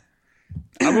mean,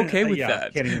 I'm okay with that. I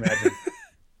can't even imagine.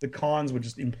 the cons would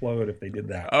just implode if they did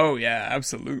that. Oh yeah,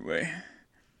 absolutely.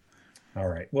 All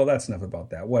right. Well, that's enough about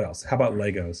that. What else? How about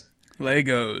Legos?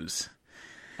 Legos.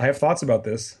 I have thoughts about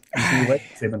this. These new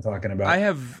Legos they've been talking about. I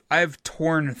have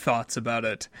torn thoughts about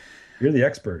it. You're the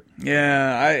expert.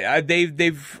 Yeah,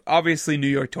 they've obviously New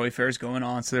York Toy Fair is going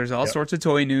on, so there's all sorts of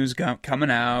toy news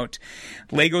coming out.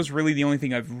 Lego's really the only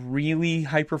thing I've really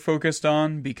hyper focused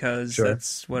on because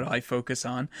that's what I focus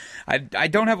on. I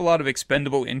don't have a lot of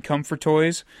expendable income for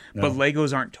toys, but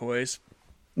Legos aren't toys.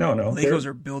 No, Legos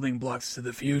are building blocks to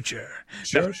the future.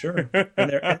 Sure.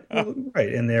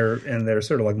 And they're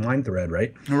sort of like Mind Thread,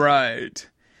 right? Right.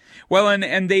 Well,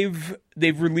 and they've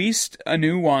released a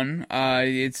new one.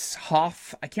 It's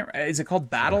Hoth. Is it called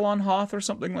Battle on Hoth or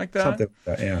something like that? Something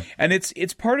like that, yeah. And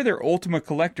it's part of their Ultima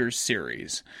Collectors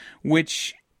series,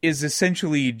 which is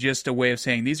essentially just a way of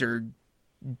saying these are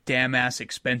damn ass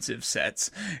expensive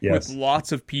sets with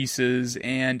lots of pieces,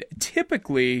 and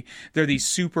typically they're these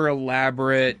super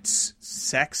elaborate,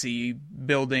 sexy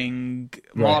building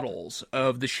models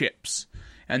of the ships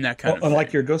and that kind of thing.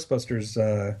 Unlike your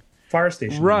Ghostbusters fire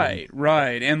station. Right.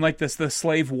 And like the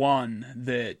Slave One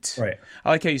that... Right. I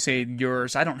like how you say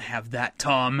yours. I don't have that,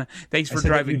 Tom. Thanks for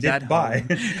driving that home.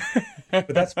 But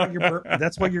that's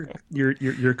why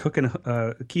you're cooking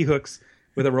key hooks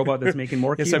with a robot that's making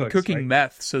more key hooks. Yes, I'm cooking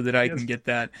meth so that I can get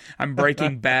that. I'm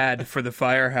Breaking Bad for the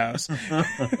firehouse.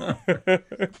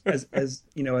 As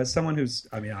you know, as someone who's...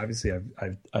 I mean, obviously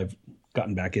I've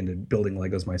gotten back into building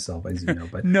Legos myself, as you know,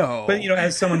 but but you know,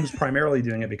 as someone who's primarily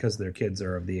doing it because their kids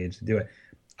are of the age to do it,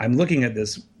 I'm looking at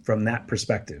this from that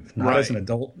perspective, not as an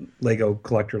adult Lego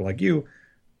collector like you,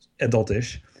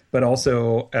 adultish, but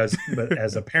also as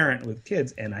a parent with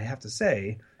kids. And I have to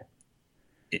say,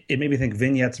 it made me think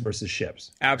vignettes versus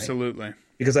ships. Absolutely. Right?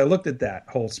 Because I looked at that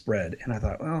whole spread and I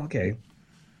thought, well, okay,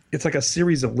 it's like a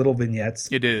series of little vignettes.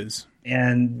 It is.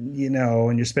 And, you know,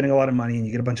 and you're spending a lot of money and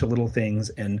you get a bunch of little things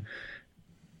and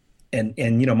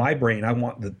you know, my brain, I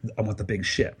want the big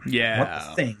ship. Yeah. I want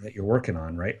the thing that you're working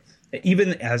on, right?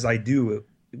 Even as I do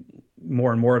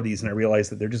more and more of these, and I realize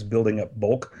that they're just building up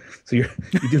bulk. So you're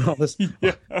doing all this.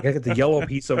 I gotta get the yellow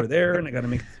piece over there, and I got to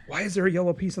make. Why is there a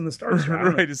yellow piece on the Star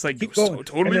Destroyer? Right, it's like keep so going.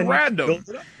 totally random. Build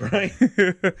it up, right?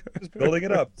 Just building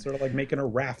it up, sort of like making a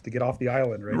raft to get off the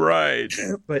island, right? Right.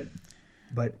 But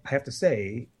I have to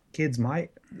say, kids the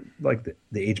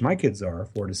age my kids are,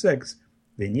 4 to 6.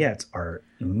 Vignettes are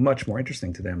much more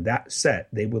interesting to them. That set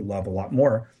they would love a lot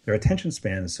more. Their attention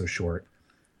span is so short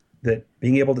that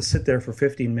being able to sit there for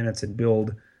 15 minutes and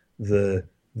build the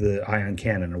ion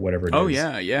cannon or whatever it is,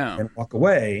 and walk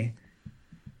away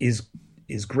is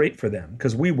great for them,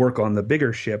 because we work on the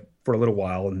bigger ship for a little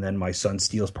while, and then my son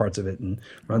steals parts of it and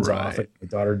runs off. And my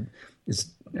daughter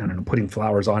is, I don't know, putting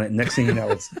flowers on it. And next thing you know,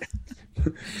 it's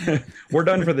we're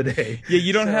done for the day. Yeah,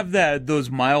 you don't have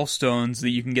those milestones that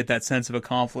you can get that sense of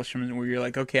accomplishment where you're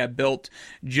like, okay, I built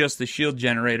just the shield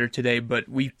generator today, but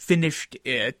we finished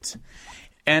it.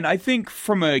 And I think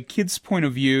from a kid's point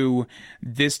of view,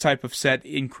 this type of set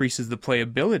increases the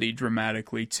playability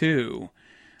dramatically too.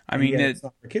 I mean, it's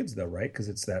not for kids though, right? Because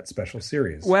it's that special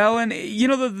series. Well, and you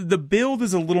know, the build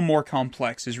is a little more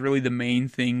complex is really the main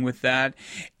thing with that.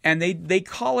 And they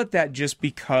call it that just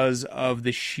because of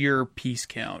the sheer piece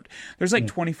count. There's like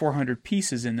 2,400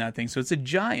 pieces in that thing, so it's a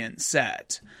giant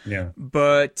set. Yeah.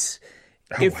 But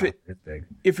it's big.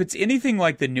 If it's anything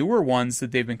like the newer ones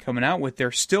that they've been coming out with,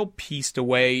 they're still pieced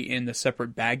away in the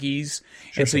separate baggies.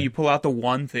 So you pull out the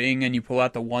one thing and you pull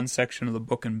out the one section of the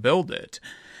book and build it.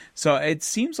 So it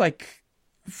seems like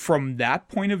from that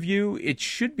point of view, it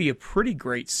should be a pretty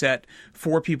great set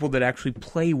for people that actually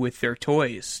play with their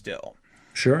toys still.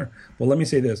 Sure. Well, let me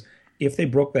say this. If they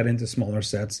broke that into smaller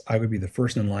sets, I would be the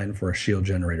first in line for a shield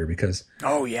generator, because I've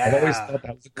always thought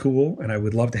that was cool, and I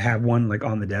would love to have one like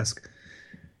on the desk.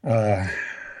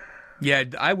 Yeah,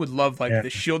 I would love the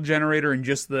shield generator and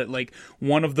just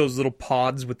one of those little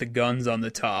pods with the guns on the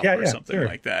top or something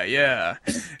like that. Yeah.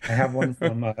 I have one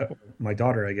from my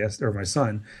daughter, I guess, or my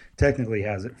son technically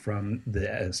has it from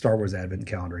the Star Wars Advent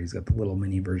Calendar. He's got the little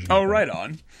mini version. Oh, right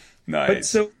on. Nice. But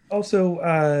so also,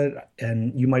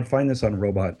 and you might find this on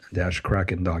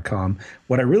robot-kraken.com.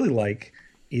 What I really like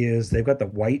is they've got the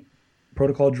white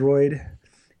protocol droid,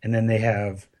 and then they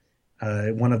have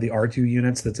one of the R2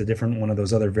 units that's a different one of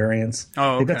those other variants.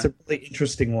 Oh, okay. They've got some really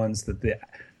interesting ones that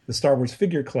the Star Wars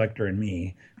figure collector and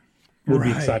me would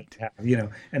be excited to have,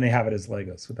 and they have it as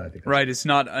Legos. So I think it's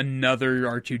not another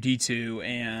R2-D2,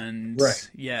 and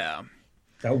yeah.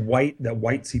 That white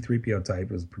C-3PO type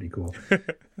was pretty cool.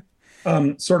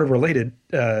 Sort of related,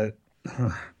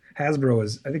 Hasbro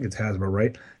is, I think it's Hasbro,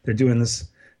 right? They're doing this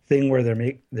thing where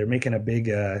they're making a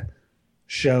big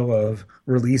show of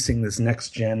releasing this next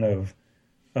gen of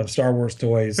Star Wars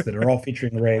toys that are all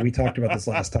featuring Rey. We talked about this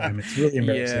last time. It's really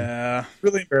embarrassing. Yeah.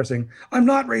 Really embarrassing. I'm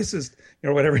not racist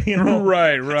or whatever,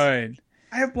 Right.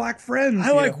 I have black friends.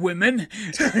 I like women.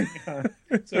 Yeah.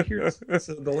 So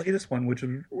the latest one, which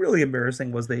was really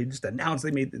embarrassing, was they just announced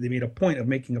they made a point of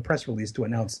making a press release to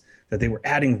announce that they were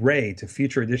adding Rey to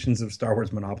future editions of Star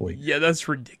Wars Monopoly. Yeah, that's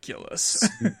ridiculous.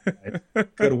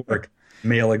 Good work,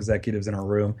 male executives in our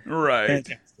room. Right.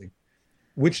 Fantastic.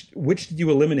 Which did you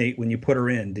eliminate when you put her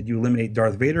in? Did you eliminate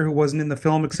Darth Vader, who wasn't in the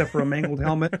film except for a mangled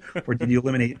helmet, or did you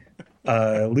eliminate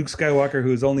Luke Skywalker, who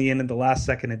was only in at the last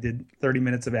second and did 30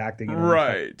 minutes of acting,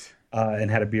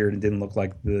 and had a beard and didn't look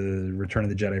like the Return of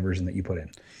the Jedi version that you put in?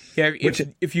 Yeah,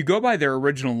 if you go by their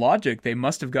original logic, they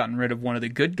must have gotten rid of one of the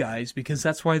good guys, because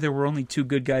that's why there were only 2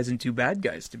 good guys and 2 bad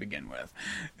guys to begin with.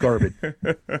 Garbage,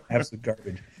 absolute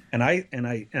garbage. And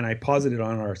I posited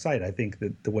on our site. I think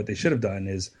that what they should have done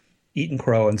is eaten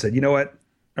crow and said, you know what?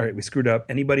 All right, we screwed up.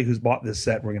 Anybody who's bought this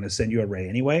set, we're going to send you a Rey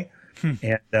anyway. And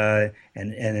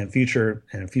in future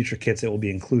kits, it will be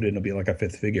included. And it'll be like a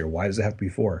 5th figure. Why does it have to be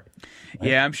 4?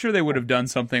 Yeah, I'm sure they would have done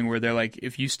something where they're like,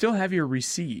 if you still have your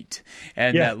receipt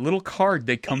and that little card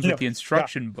that comes with the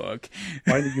instruction book,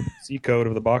 find the UPC code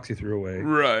of the box you threw away.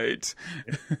 Right.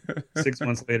 6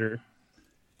 months later.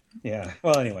 Yeah.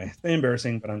 Well, anyway, it's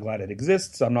embarrassing, but I'm glad it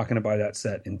exists. I'm not going to buy that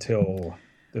set until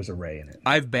there's a Rey in it.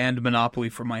 I've banned Monopoly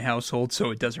from my household,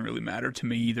 so it doesn't really matter to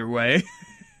me either way.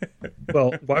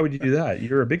 Well, why would you do that?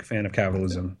 You're a big fan of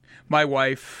capitalism. My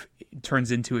wife turns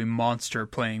into a monster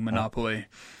playing Monopoly.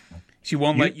 She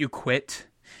won't let you quit,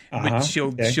 but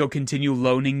she'll continue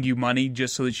loaning you money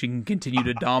just so that she can continue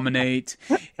to dominate.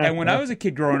 And when I was a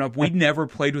kid growing up, we never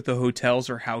played with the hotels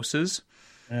or houses.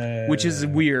 Which is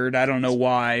weird. I don't know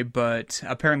why, but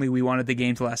apparently we wanted the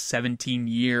game to last 17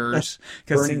 years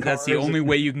because that's the only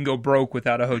way you can go broke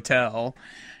without a hotel.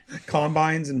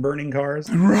 Combines and burning cars.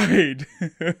 Right.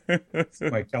 It's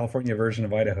my California version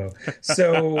of Idaho.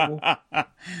 So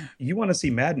you want to see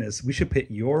madness? We should pit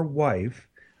your wife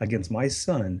against my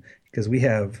son, because we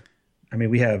have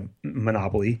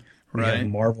Monopoly. We have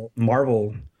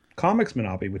Marvel Comics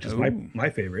Monopoly, which is my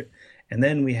favorite. And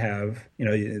then we have,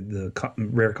 the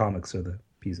rare comics are the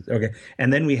pieces. Okay.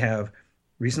 And then we have,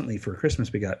 recently for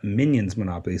Christmas, we got Minions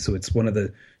Monopoly. So it's one of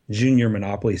the junior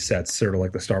Monopoly sets, sort of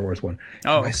like the Star Wars one.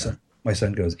 Oh, my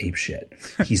son goes ape shit.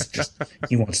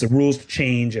 He wants the rules to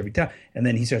change every time. And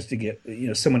then he starts to get,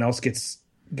 someone else gets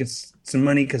some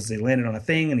money because they landed on a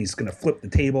thing and he's going to flip the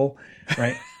table.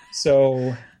 Right.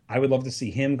 So I would love to see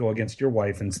him go against your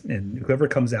wife and whoever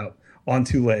comes out on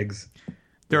 2 legs.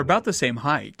 They're about the same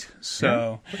height,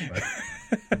 so. Yeah,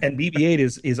 and BB-8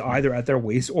 is either at their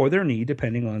waist or their knee,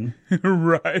 depending on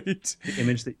the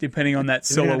image. Depending on that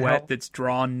silhouette that's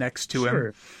drawn next to him.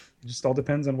 It just all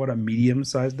depends on what a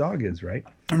medium-sized dog is, right?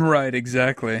 Right,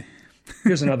 exactly.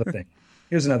 Here's another thing.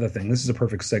 This is a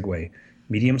perfect segue.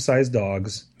 Medium-sized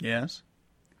dogs. Yes.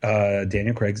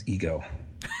 Daniel Craig's ego.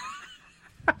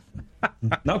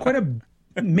 Not quite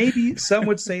maybe some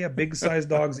would say a big-sized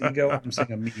dog's ego. I'm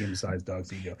saying a medium-sized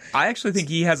dog's ego. I actually think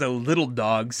he has a little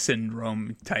dog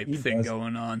syndrome type thing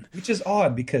going on. Which is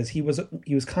odd, because he was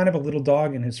kind of a little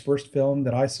dog in his first film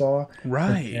that I saw.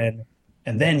 Right.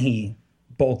 And then he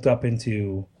bulked up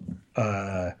into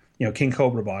King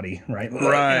Cobra body, right?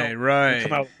 Right.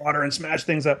 Come out of the water and smash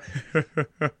things up.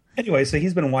 Anyway, so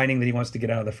he's been whining that he wants to get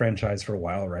out of the franchise for a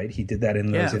while, right? He did that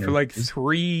in those interviews. For like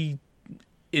 3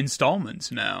 installments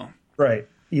now. Right.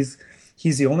 He's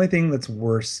the only thing that's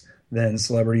worse than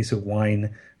celebrities who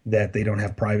whine that they don't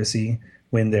have privacy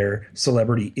when their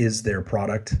celebrity is their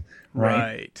product.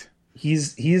 Right.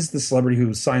 He's the celebrity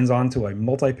who signs on to a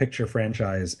multi-picture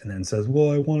franchise and then says,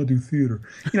 "Well, I want to do theater."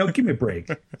 Give me a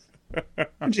break.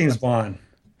 I'm James Bond.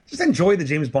 Just enjoy the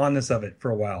James Bondness of it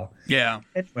for a while. Yeah.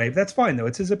 Anyway, that's fine though.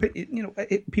 It's his opinion.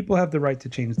 People have the right to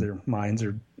change their minds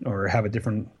or have a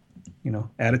different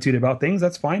attitude about things.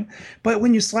 That's fine. But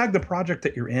when you slag the project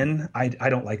that you're in, I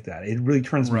don't like that. It really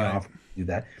turns me off when you do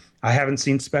that. I haven't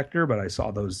seen Spectre, but I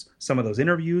saw some of those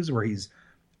interviews where he's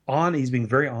being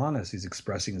very honest. He's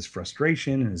expressing his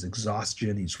frustration and his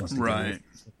exhaustion. He just wants to get away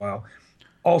for a while.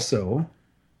 Also,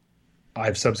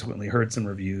 I've subsequently heard some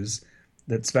reviews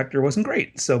that Spectre wasn't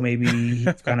great. So maybe he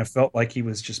kind of felt like he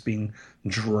was just being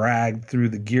dragged through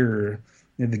the gear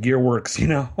works,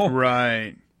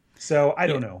 Right. So I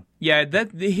don't know. Yeah,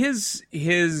 that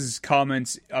his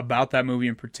comments about that movie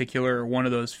in particular are one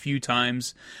of those few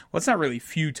times. Well, it's not really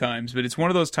few times, but it's one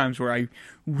of those times where I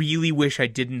really wish I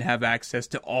didn't have access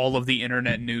to all of the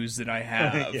internet news that I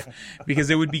have, Yeah. because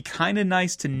it would be kind of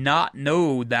nice to not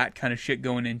know that kind of shit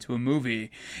going into a movie,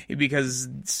 because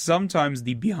sometimes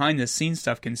the behind the scenes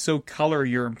stuff can so color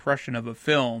your impression of a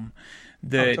film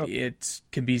that totally. it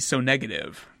can be so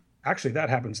negative. Actually, that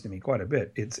happens to me quite a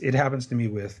bit. It happens to me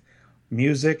with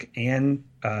music and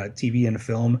TV and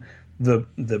film.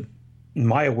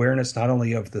 My awareness not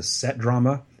only of the set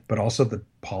drama but also the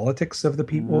politics of the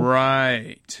people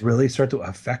Right. really start to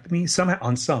affect me somehow.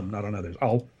 On some, not on others.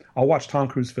 I'll watch Tom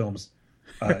Cruise films.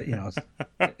 As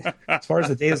far as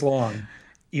the day is long,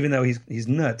 even though he's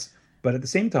nuts. But at the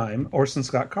same time, Orson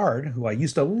Scott Card, who I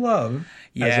used to love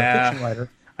as a fiction writer,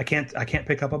 I can't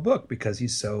pick up a book because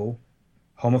he's so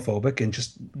homophobic and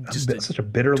just such a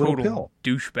bitter little pill.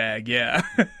 Douchebag, yeah.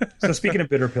 So speaking of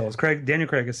bitter pills, Daniel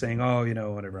Craig is saying, "Oh,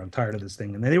 whatever, I'm tired of this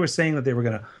thing." And then they were saying that they were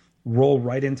going to roll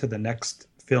right into the next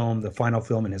film, the final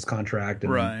film in his contract.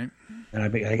 And, right. And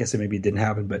I guess maybe it didn't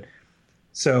happen, but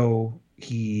so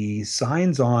he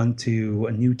signs on to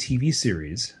a new TV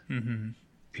series, The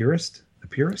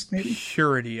Purist, maybe?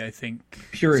 Purity, I think.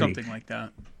 Purity. Something like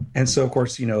that. And so, of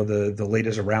course, the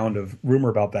latest round of rumor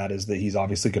about that is that he's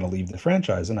obviously going to leave the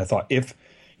franchise. And I thought if,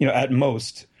 at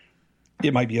most,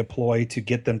 it might be a ploy to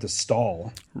get them to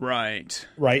stall. Right.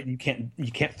 Right? You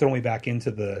can't throw me back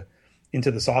into the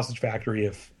sausage factory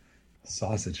if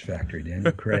sausage factory,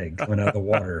 Daniel Craig coming out of the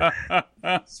water.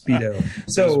 Speedo.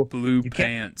 So those blue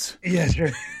pants. Yeah, sure.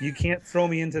 You can't throw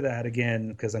me into that again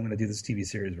because I'm going to do this TV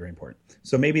series, very important.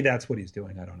 So maybe that's what he's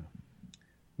doing. I don't know.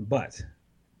 But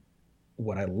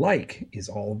what I like is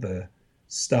all the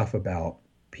stuff about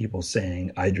people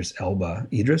saying Idris Elba.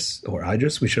 Idris?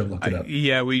 We should have looked it up.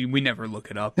 Yeah, we never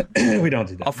look it up. We don't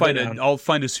do that. I'll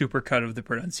find a supercut of the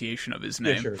pronunciation of his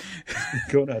name. Yeah, sure.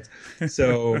 Go nuts.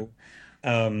 So,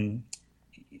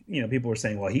 people were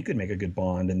saying, well, he could make a good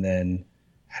Bond, and then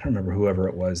I don't remember whoever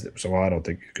it was that. So I don't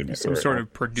think it could be some sort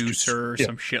of producer or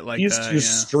some shit like he's that.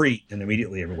 Just street, and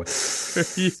immediately everyone.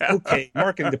 Okay,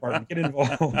 marketing department, get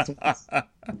involved.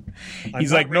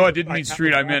 He's like, no, I didn't mean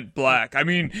street. I meant black. I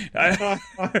mean,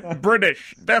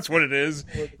 British. That's what it is.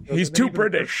 He's too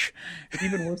British. But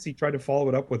even worse, he tried to follow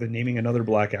it up with naming another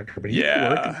black actor, but he didn't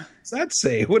work. What does that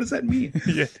say? What does that mean?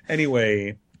 Yeah.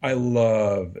 Anyway, I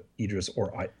love Idris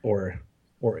or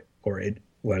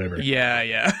whatever.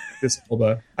 Yeah. Idris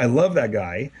Elba. I love that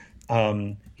guy.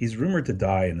 He's rumored to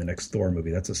die in the next Thor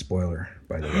movie. That's a spoiler,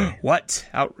 by the way. What?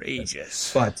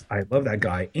 Outrageous. But I love that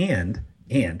guy, and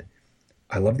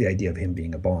I love the idea of him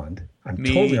being a Bond. I'm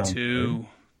Me totally on too.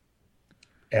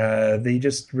 They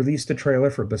just released a trailer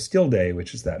for Bastille Day,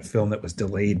 which is that film that was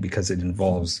delayed because it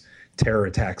involves terror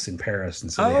attacks in Paris.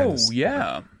 And so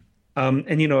yeah. And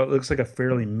it looks like a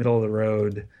fairly middle of the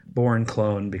road Bourne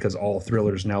clone because all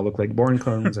thrillers now look like Bourne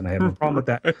clones, and I have no problem with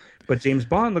that. But James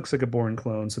Bond looks like a Bourne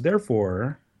clone, so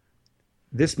therefore,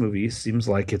 this movie seems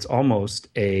like it's almost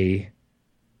a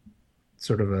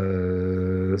sort of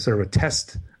a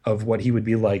test of what he would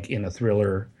be like in a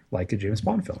thriller like a James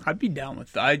Bond film. I'd be down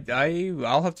with that.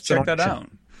 I'll have to check that out.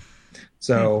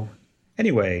 So,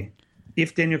 anyway,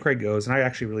 if Daniel Craig goes, and I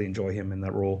actually really enjoy him in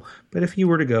that role, but if he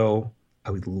were to go,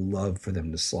 I would love for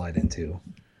them to slide into.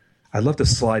 I'd love to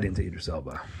slide into Idris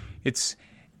Elba. It's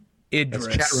Idris.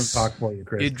 That's chat room talk for you,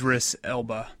 Chris. Idris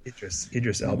Elba.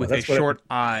 Idris Elba. With a short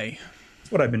I.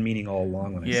 That's what I've been meaning all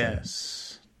along when I said it.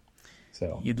 Yes.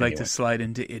 So you'd like to slide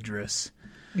into Idris.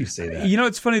 You say that.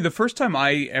 It's funny. The first time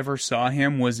I ever saw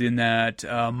him was in that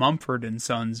Mumford and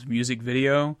Sons music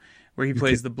video where he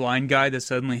plays the blind guy that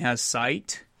suddenly has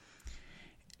sight.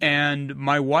 And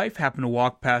my wife happened to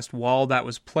walk past while that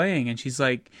was playing, and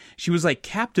she was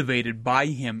captivated by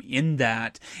him in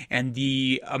that, and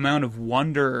the amount of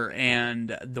wonder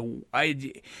and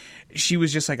she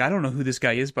was just like, I don't know who this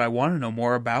guy is, but I want to know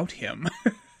more about him.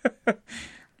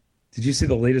 Did you see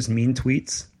the latest mean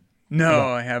tweets? No,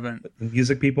 I haven't. The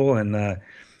music people and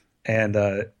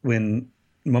when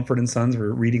Mumford and Sons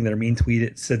were reading their mean tweet,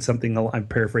 it said something. I'm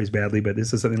paraphrased badly, but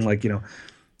this is something like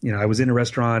I was in a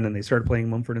restaurant and they started playing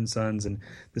Mumford and Sons, and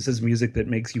this is music that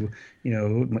makes you,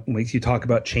 makes you talk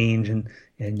about change and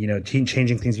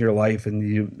changing things in your life,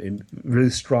 and really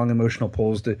strong emotional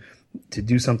pulls to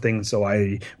do something. So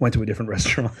I went to a different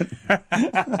restaurant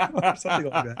or something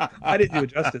like that. I didn't do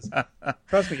it justice.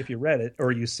 Trust me, if you read it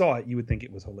or you saw it, you would think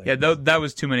it was hilarious. Yeah, that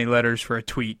was too many letters for a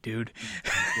tweet, dude.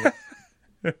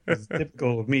 It's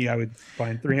typical of me. I would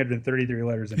find 333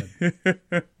 letters in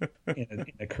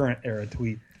a current era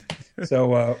tweet.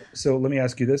 So let me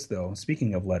ask you this though.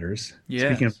 Speaking of letters, Yes.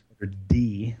 speaking of letter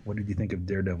D, what did you think of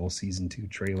Daredevil season 2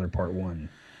 trailer part 1?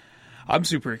 I'm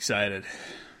super excited.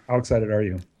 How excited are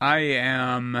you? I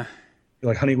am. You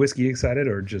like Honey Whiskey excited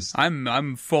or just?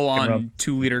 I'm full on around.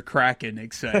 2-liter Kraken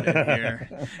excited here.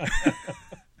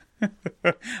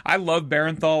 I love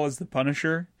Barenthal as the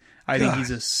Punisher. I think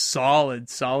he's a solid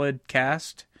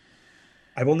cast.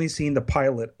 I've only seen the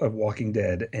pilot of Walking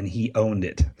Dead, and he owned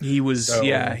it. He was, So-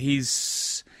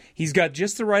 he's got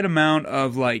just the right amount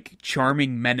of like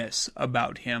charming menace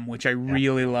about him, which I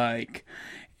really like.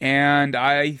 And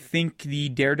I think the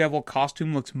Daredevil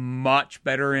costume looks much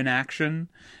better in action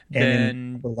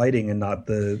And than the lighting and not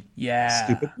the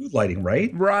stupid mood lighting,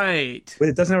 right? right. But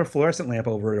it doesn't have a fluorescent lamp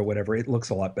over it or whatever. It looks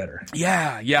a lot better.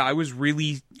 Yeah, I was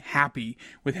really happy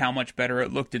with how much better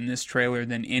it looked in this trailer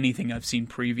than anything I've seen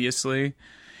previously.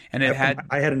 And it had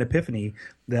I had an epiphany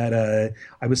that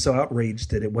I was so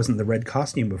outraged that it wasn't the red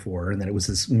costume before, and that it was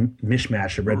this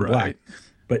mishmash of red and black. Right.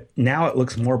 But now it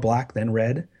looks more black than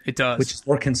red, it does. which is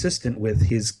more consistent with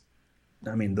his.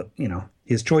 I mean,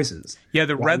 his choices. Yeah,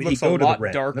 the Why red would he looks a go to the lot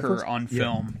red? darker The first- on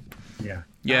film. Yeah.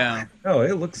 Yeah. Oh,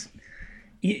 it looks.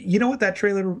 You know what that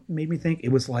trailer made me think? It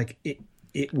was like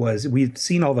it was. We've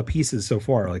seen all the pieces so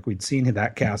far. Like we'd seen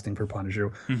that casting for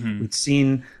Punisher. Mm-hmm. We'd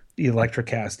seen the Elektra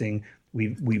casting.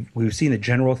 We've seen the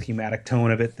general thematic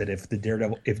tone of it. That if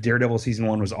Daredevil season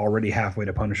 1 was already halfway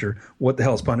to Punisher, what the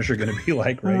hell is Punisher going to be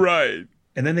like? Right. Right.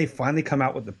 And then they finally come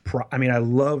out with I mean, I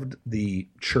loved the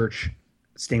church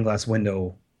stained glass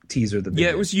window teaser that they Yeah,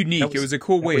 did. it was unique. It was a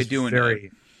cool way of doing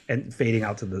it. And fading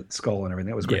out to the skull and everything.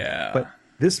 That was great. Yeah. But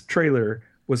this trailer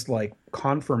was like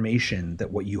confirmation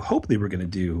that what you hoped they were going to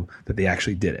do, that they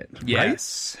actually did it.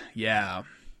 Yes. Yeah.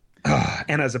 Right?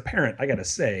 And as a parent, I got to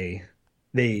say,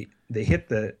 they hit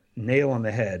the nail on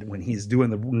the head when he's doing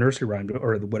the nursery rhyme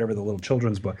or whatever the little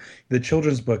children's book. The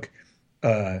children's book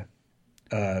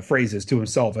phrases to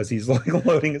himself as he's like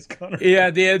loading his gun.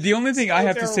 Yeah, the only thing I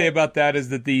have to say terrible. about that is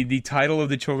that the title of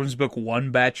the children's book,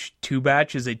 One Batch, Two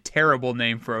Batch, is a terrible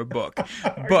name for a book.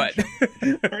 But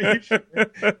Are you sure?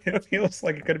 It feels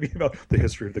like it could be about the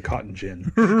history of the cotton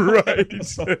gin. right,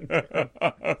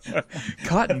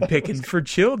 cotton picking for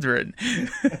children.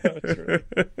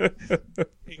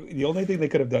 The only thing they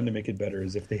could have done to make it better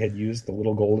is if they had used the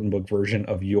little golden book version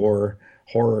of your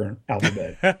horror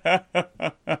alphabet.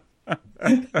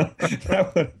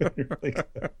 That would have been really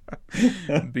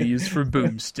good. B is for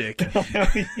boomstick.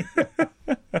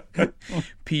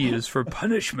 P is for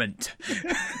punishment.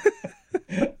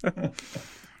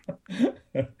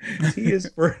 T is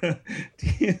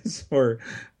for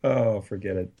oh,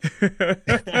 forget it.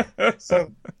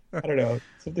 So I don't know,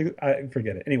 something. I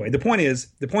forget it. Anyway, the point is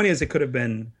it could have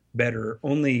been better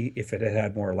only if it had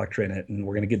had more Elektra in it, and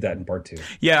we're going to get that in part 2.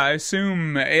 Yeah, I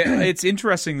assume it's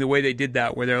interesting the way they did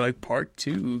that, where they're like, part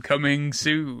 2 coming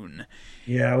soon.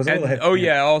 Yeah, I was a little heavy. Oh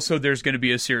yeah, also there's going to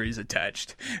be a series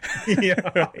attached. Yeah,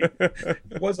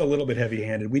 it was a little bit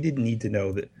heavy-handed. We didn't need to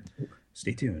know that.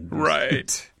 Stay tuned.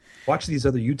 Right. Watch these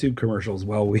other YouTube commercials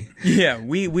while we. Yeah,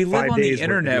 we live 5 on the days worth of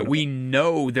internet. doing it. We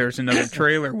know there's another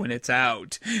trailer when it's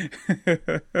out.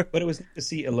 But it was to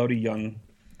see Elodie Young,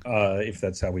 if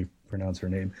that's how we pronounce her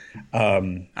name. I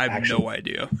have actually no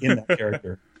idea. in that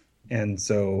character, and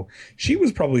so she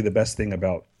was probably the best thing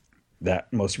about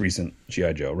that most recent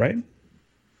G.I. Joe, right?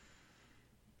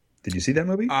 Did you see that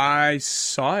movie? I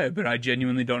saw it, but I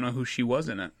genuinely don't know who she was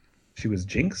in it. She was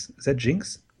Jinx. Is that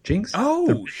Jinx? Jinx? Oh,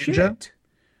 The ninja? shit.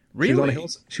 She was on Really? a hill.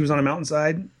 She was on a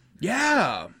mountainside.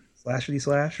 Yeah. Slashity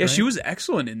slash. Yeah, right? she was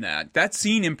excellent in that. That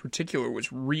scene in particular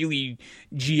was really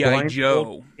G.I. Blindfold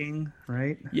Joe. King,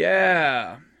 right?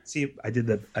 Yeah. See, I did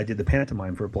the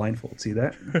pantomime for a blindfold. See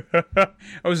that?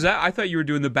 Oh, is that? I thought you were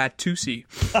doing the Batusi.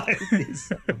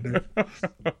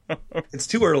 It's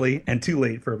too early and too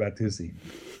late for a Batusi.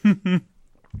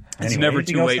 It's never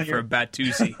too late for a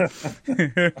Batusi.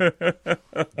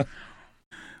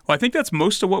 Well, I think that's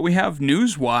most of what we have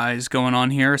news-wise going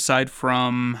on here, aside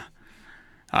from...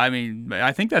 I mean,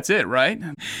 I think that's it, right?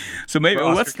 So maybe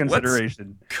let's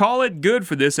call it good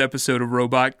for this episode of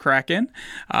Robot Kraken.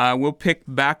 We'll pick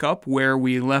back up where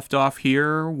we left off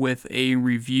here with a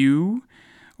review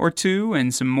or two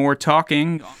and some more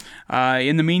talking.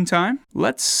 In the meantime,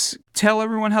 let's tell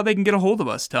everyone how they can get a hold of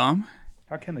us, Tom.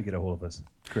 How can they get a hold of us,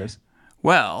 Chris?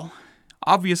 Well,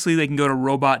 obviously they can go to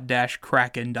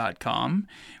robot-kraken.com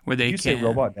where they You can... say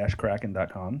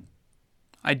robot-kraken.com?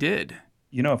 I did.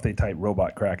 You know, if they type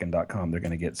robotkraken.com, they're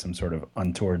going to get some sort of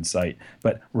untoward site.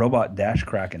 But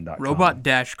robot-kraken.com.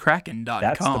 Robot-kraken.com.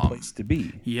 That's the place to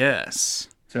be. Yes.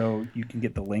 So you can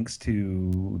get the links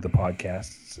to the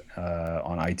podcasts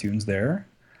on iTunes there.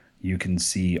 You can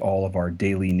see all of our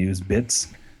daily news bits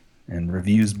and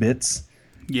reviews bits.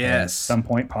 Yes. At some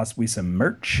point, possibly some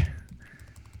merch.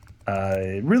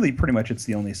 Really, pretty much, it's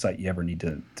the only site you ever need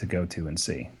to go to and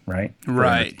see, right?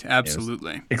 Right.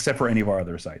 Absolutely. News, except for any of our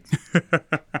other sites.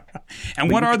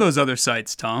 And what are those other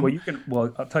sites, Tom? Well,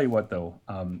 Well, I'll tell you what though.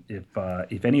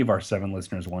 If any of our 7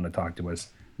 listeners want to talk to us,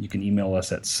 you can email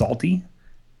us at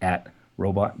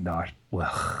salty@robot. Dosh.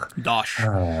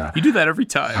 You do that every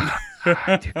time. Dude,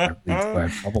 I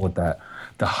have trouble with that.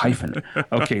 The hyphen.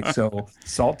 Okay, so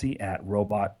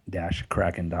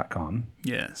salty@robot-kraken.com.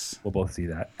 Yes. We'll both see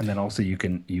that. And then also you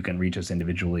can reach us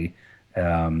individually.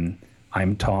 I'm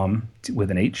Tom with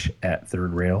an H at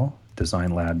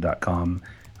thirdraildesignlab.com.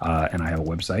 And I have a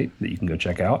website that you can go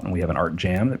check out. And we have an art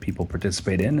jam that people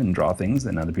participate in and draw things,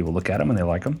 and other people look at them and they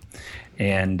like them.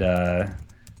 And I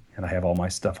have all my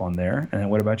stuff on there. And then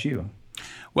what about you?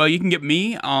 Well, you can get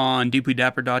me on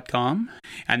deeplydapper.com,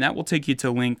 and that will take you to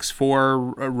links for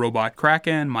Robot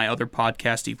Kraken, my other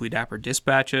podcast, Deeply Dapper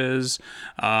Dispatches.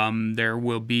 There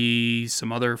will be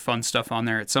some other fun stuff on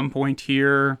there at some point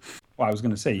here. Well, I was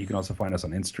going to say, you can also find us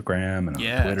on Instagram and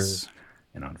on Twitter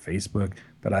and on Facebook,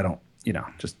 but I don't,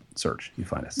 just search. You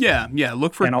find us. Yeah,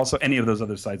 look for... And also any of those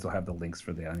other sites will have the links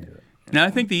for any of it. Now, I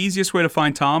think the easiest way to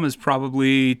find Tom is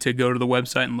probably to go to the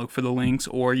website and look for the links,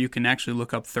 or you can actually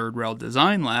look up Third Rail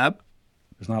Design Lab.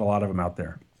 There's not a lot of them out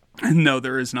there. No,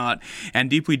 there is not. And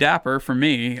Deeply Dapper, for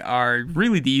me, are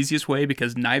really the easiest way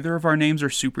because neither of our names are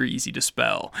super easy to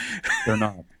spell. They're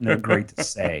not. They're great to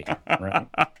say, right?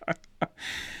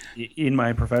 In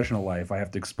my professional life, I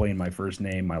have to explain my first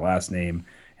name, my last name,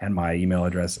 and my email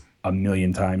address a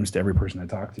million times to every person I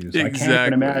talk to. So I can't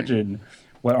even imagine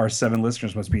what our 7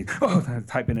 listeners must be. Oh, they're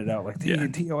typing it out like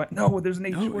T-O. No, there's an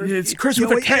H. It's Chris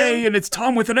with a K and it's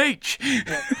Tom with an H.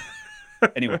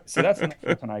 Anyway, so that's enough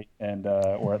for tonight, and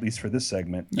or at least for this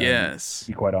segment. Yes. To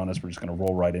be quite honest, we're just going to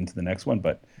roll right into the next one,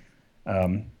 but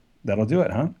that'll do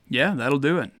it, huh? Yeah, that'll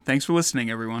do it. Thanks for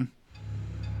listening, everyone.